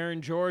and Jaron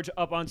George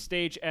up on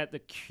stage at the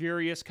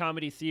Curious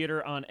Comedy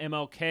Theater on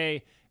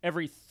MLK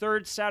every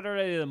third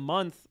Saturday of the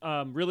month.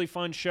 Really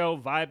fun show,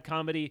 vibe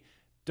comedy.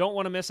 Don't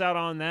want to miss out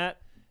on that.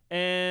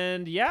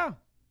 And yeah,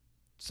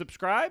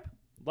 subscribe,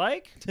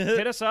 like,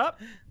 hit us up,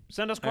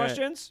 send us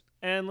questions,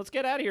 and let's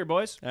get out of here,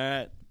 boys. All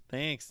right.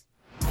 Thanks.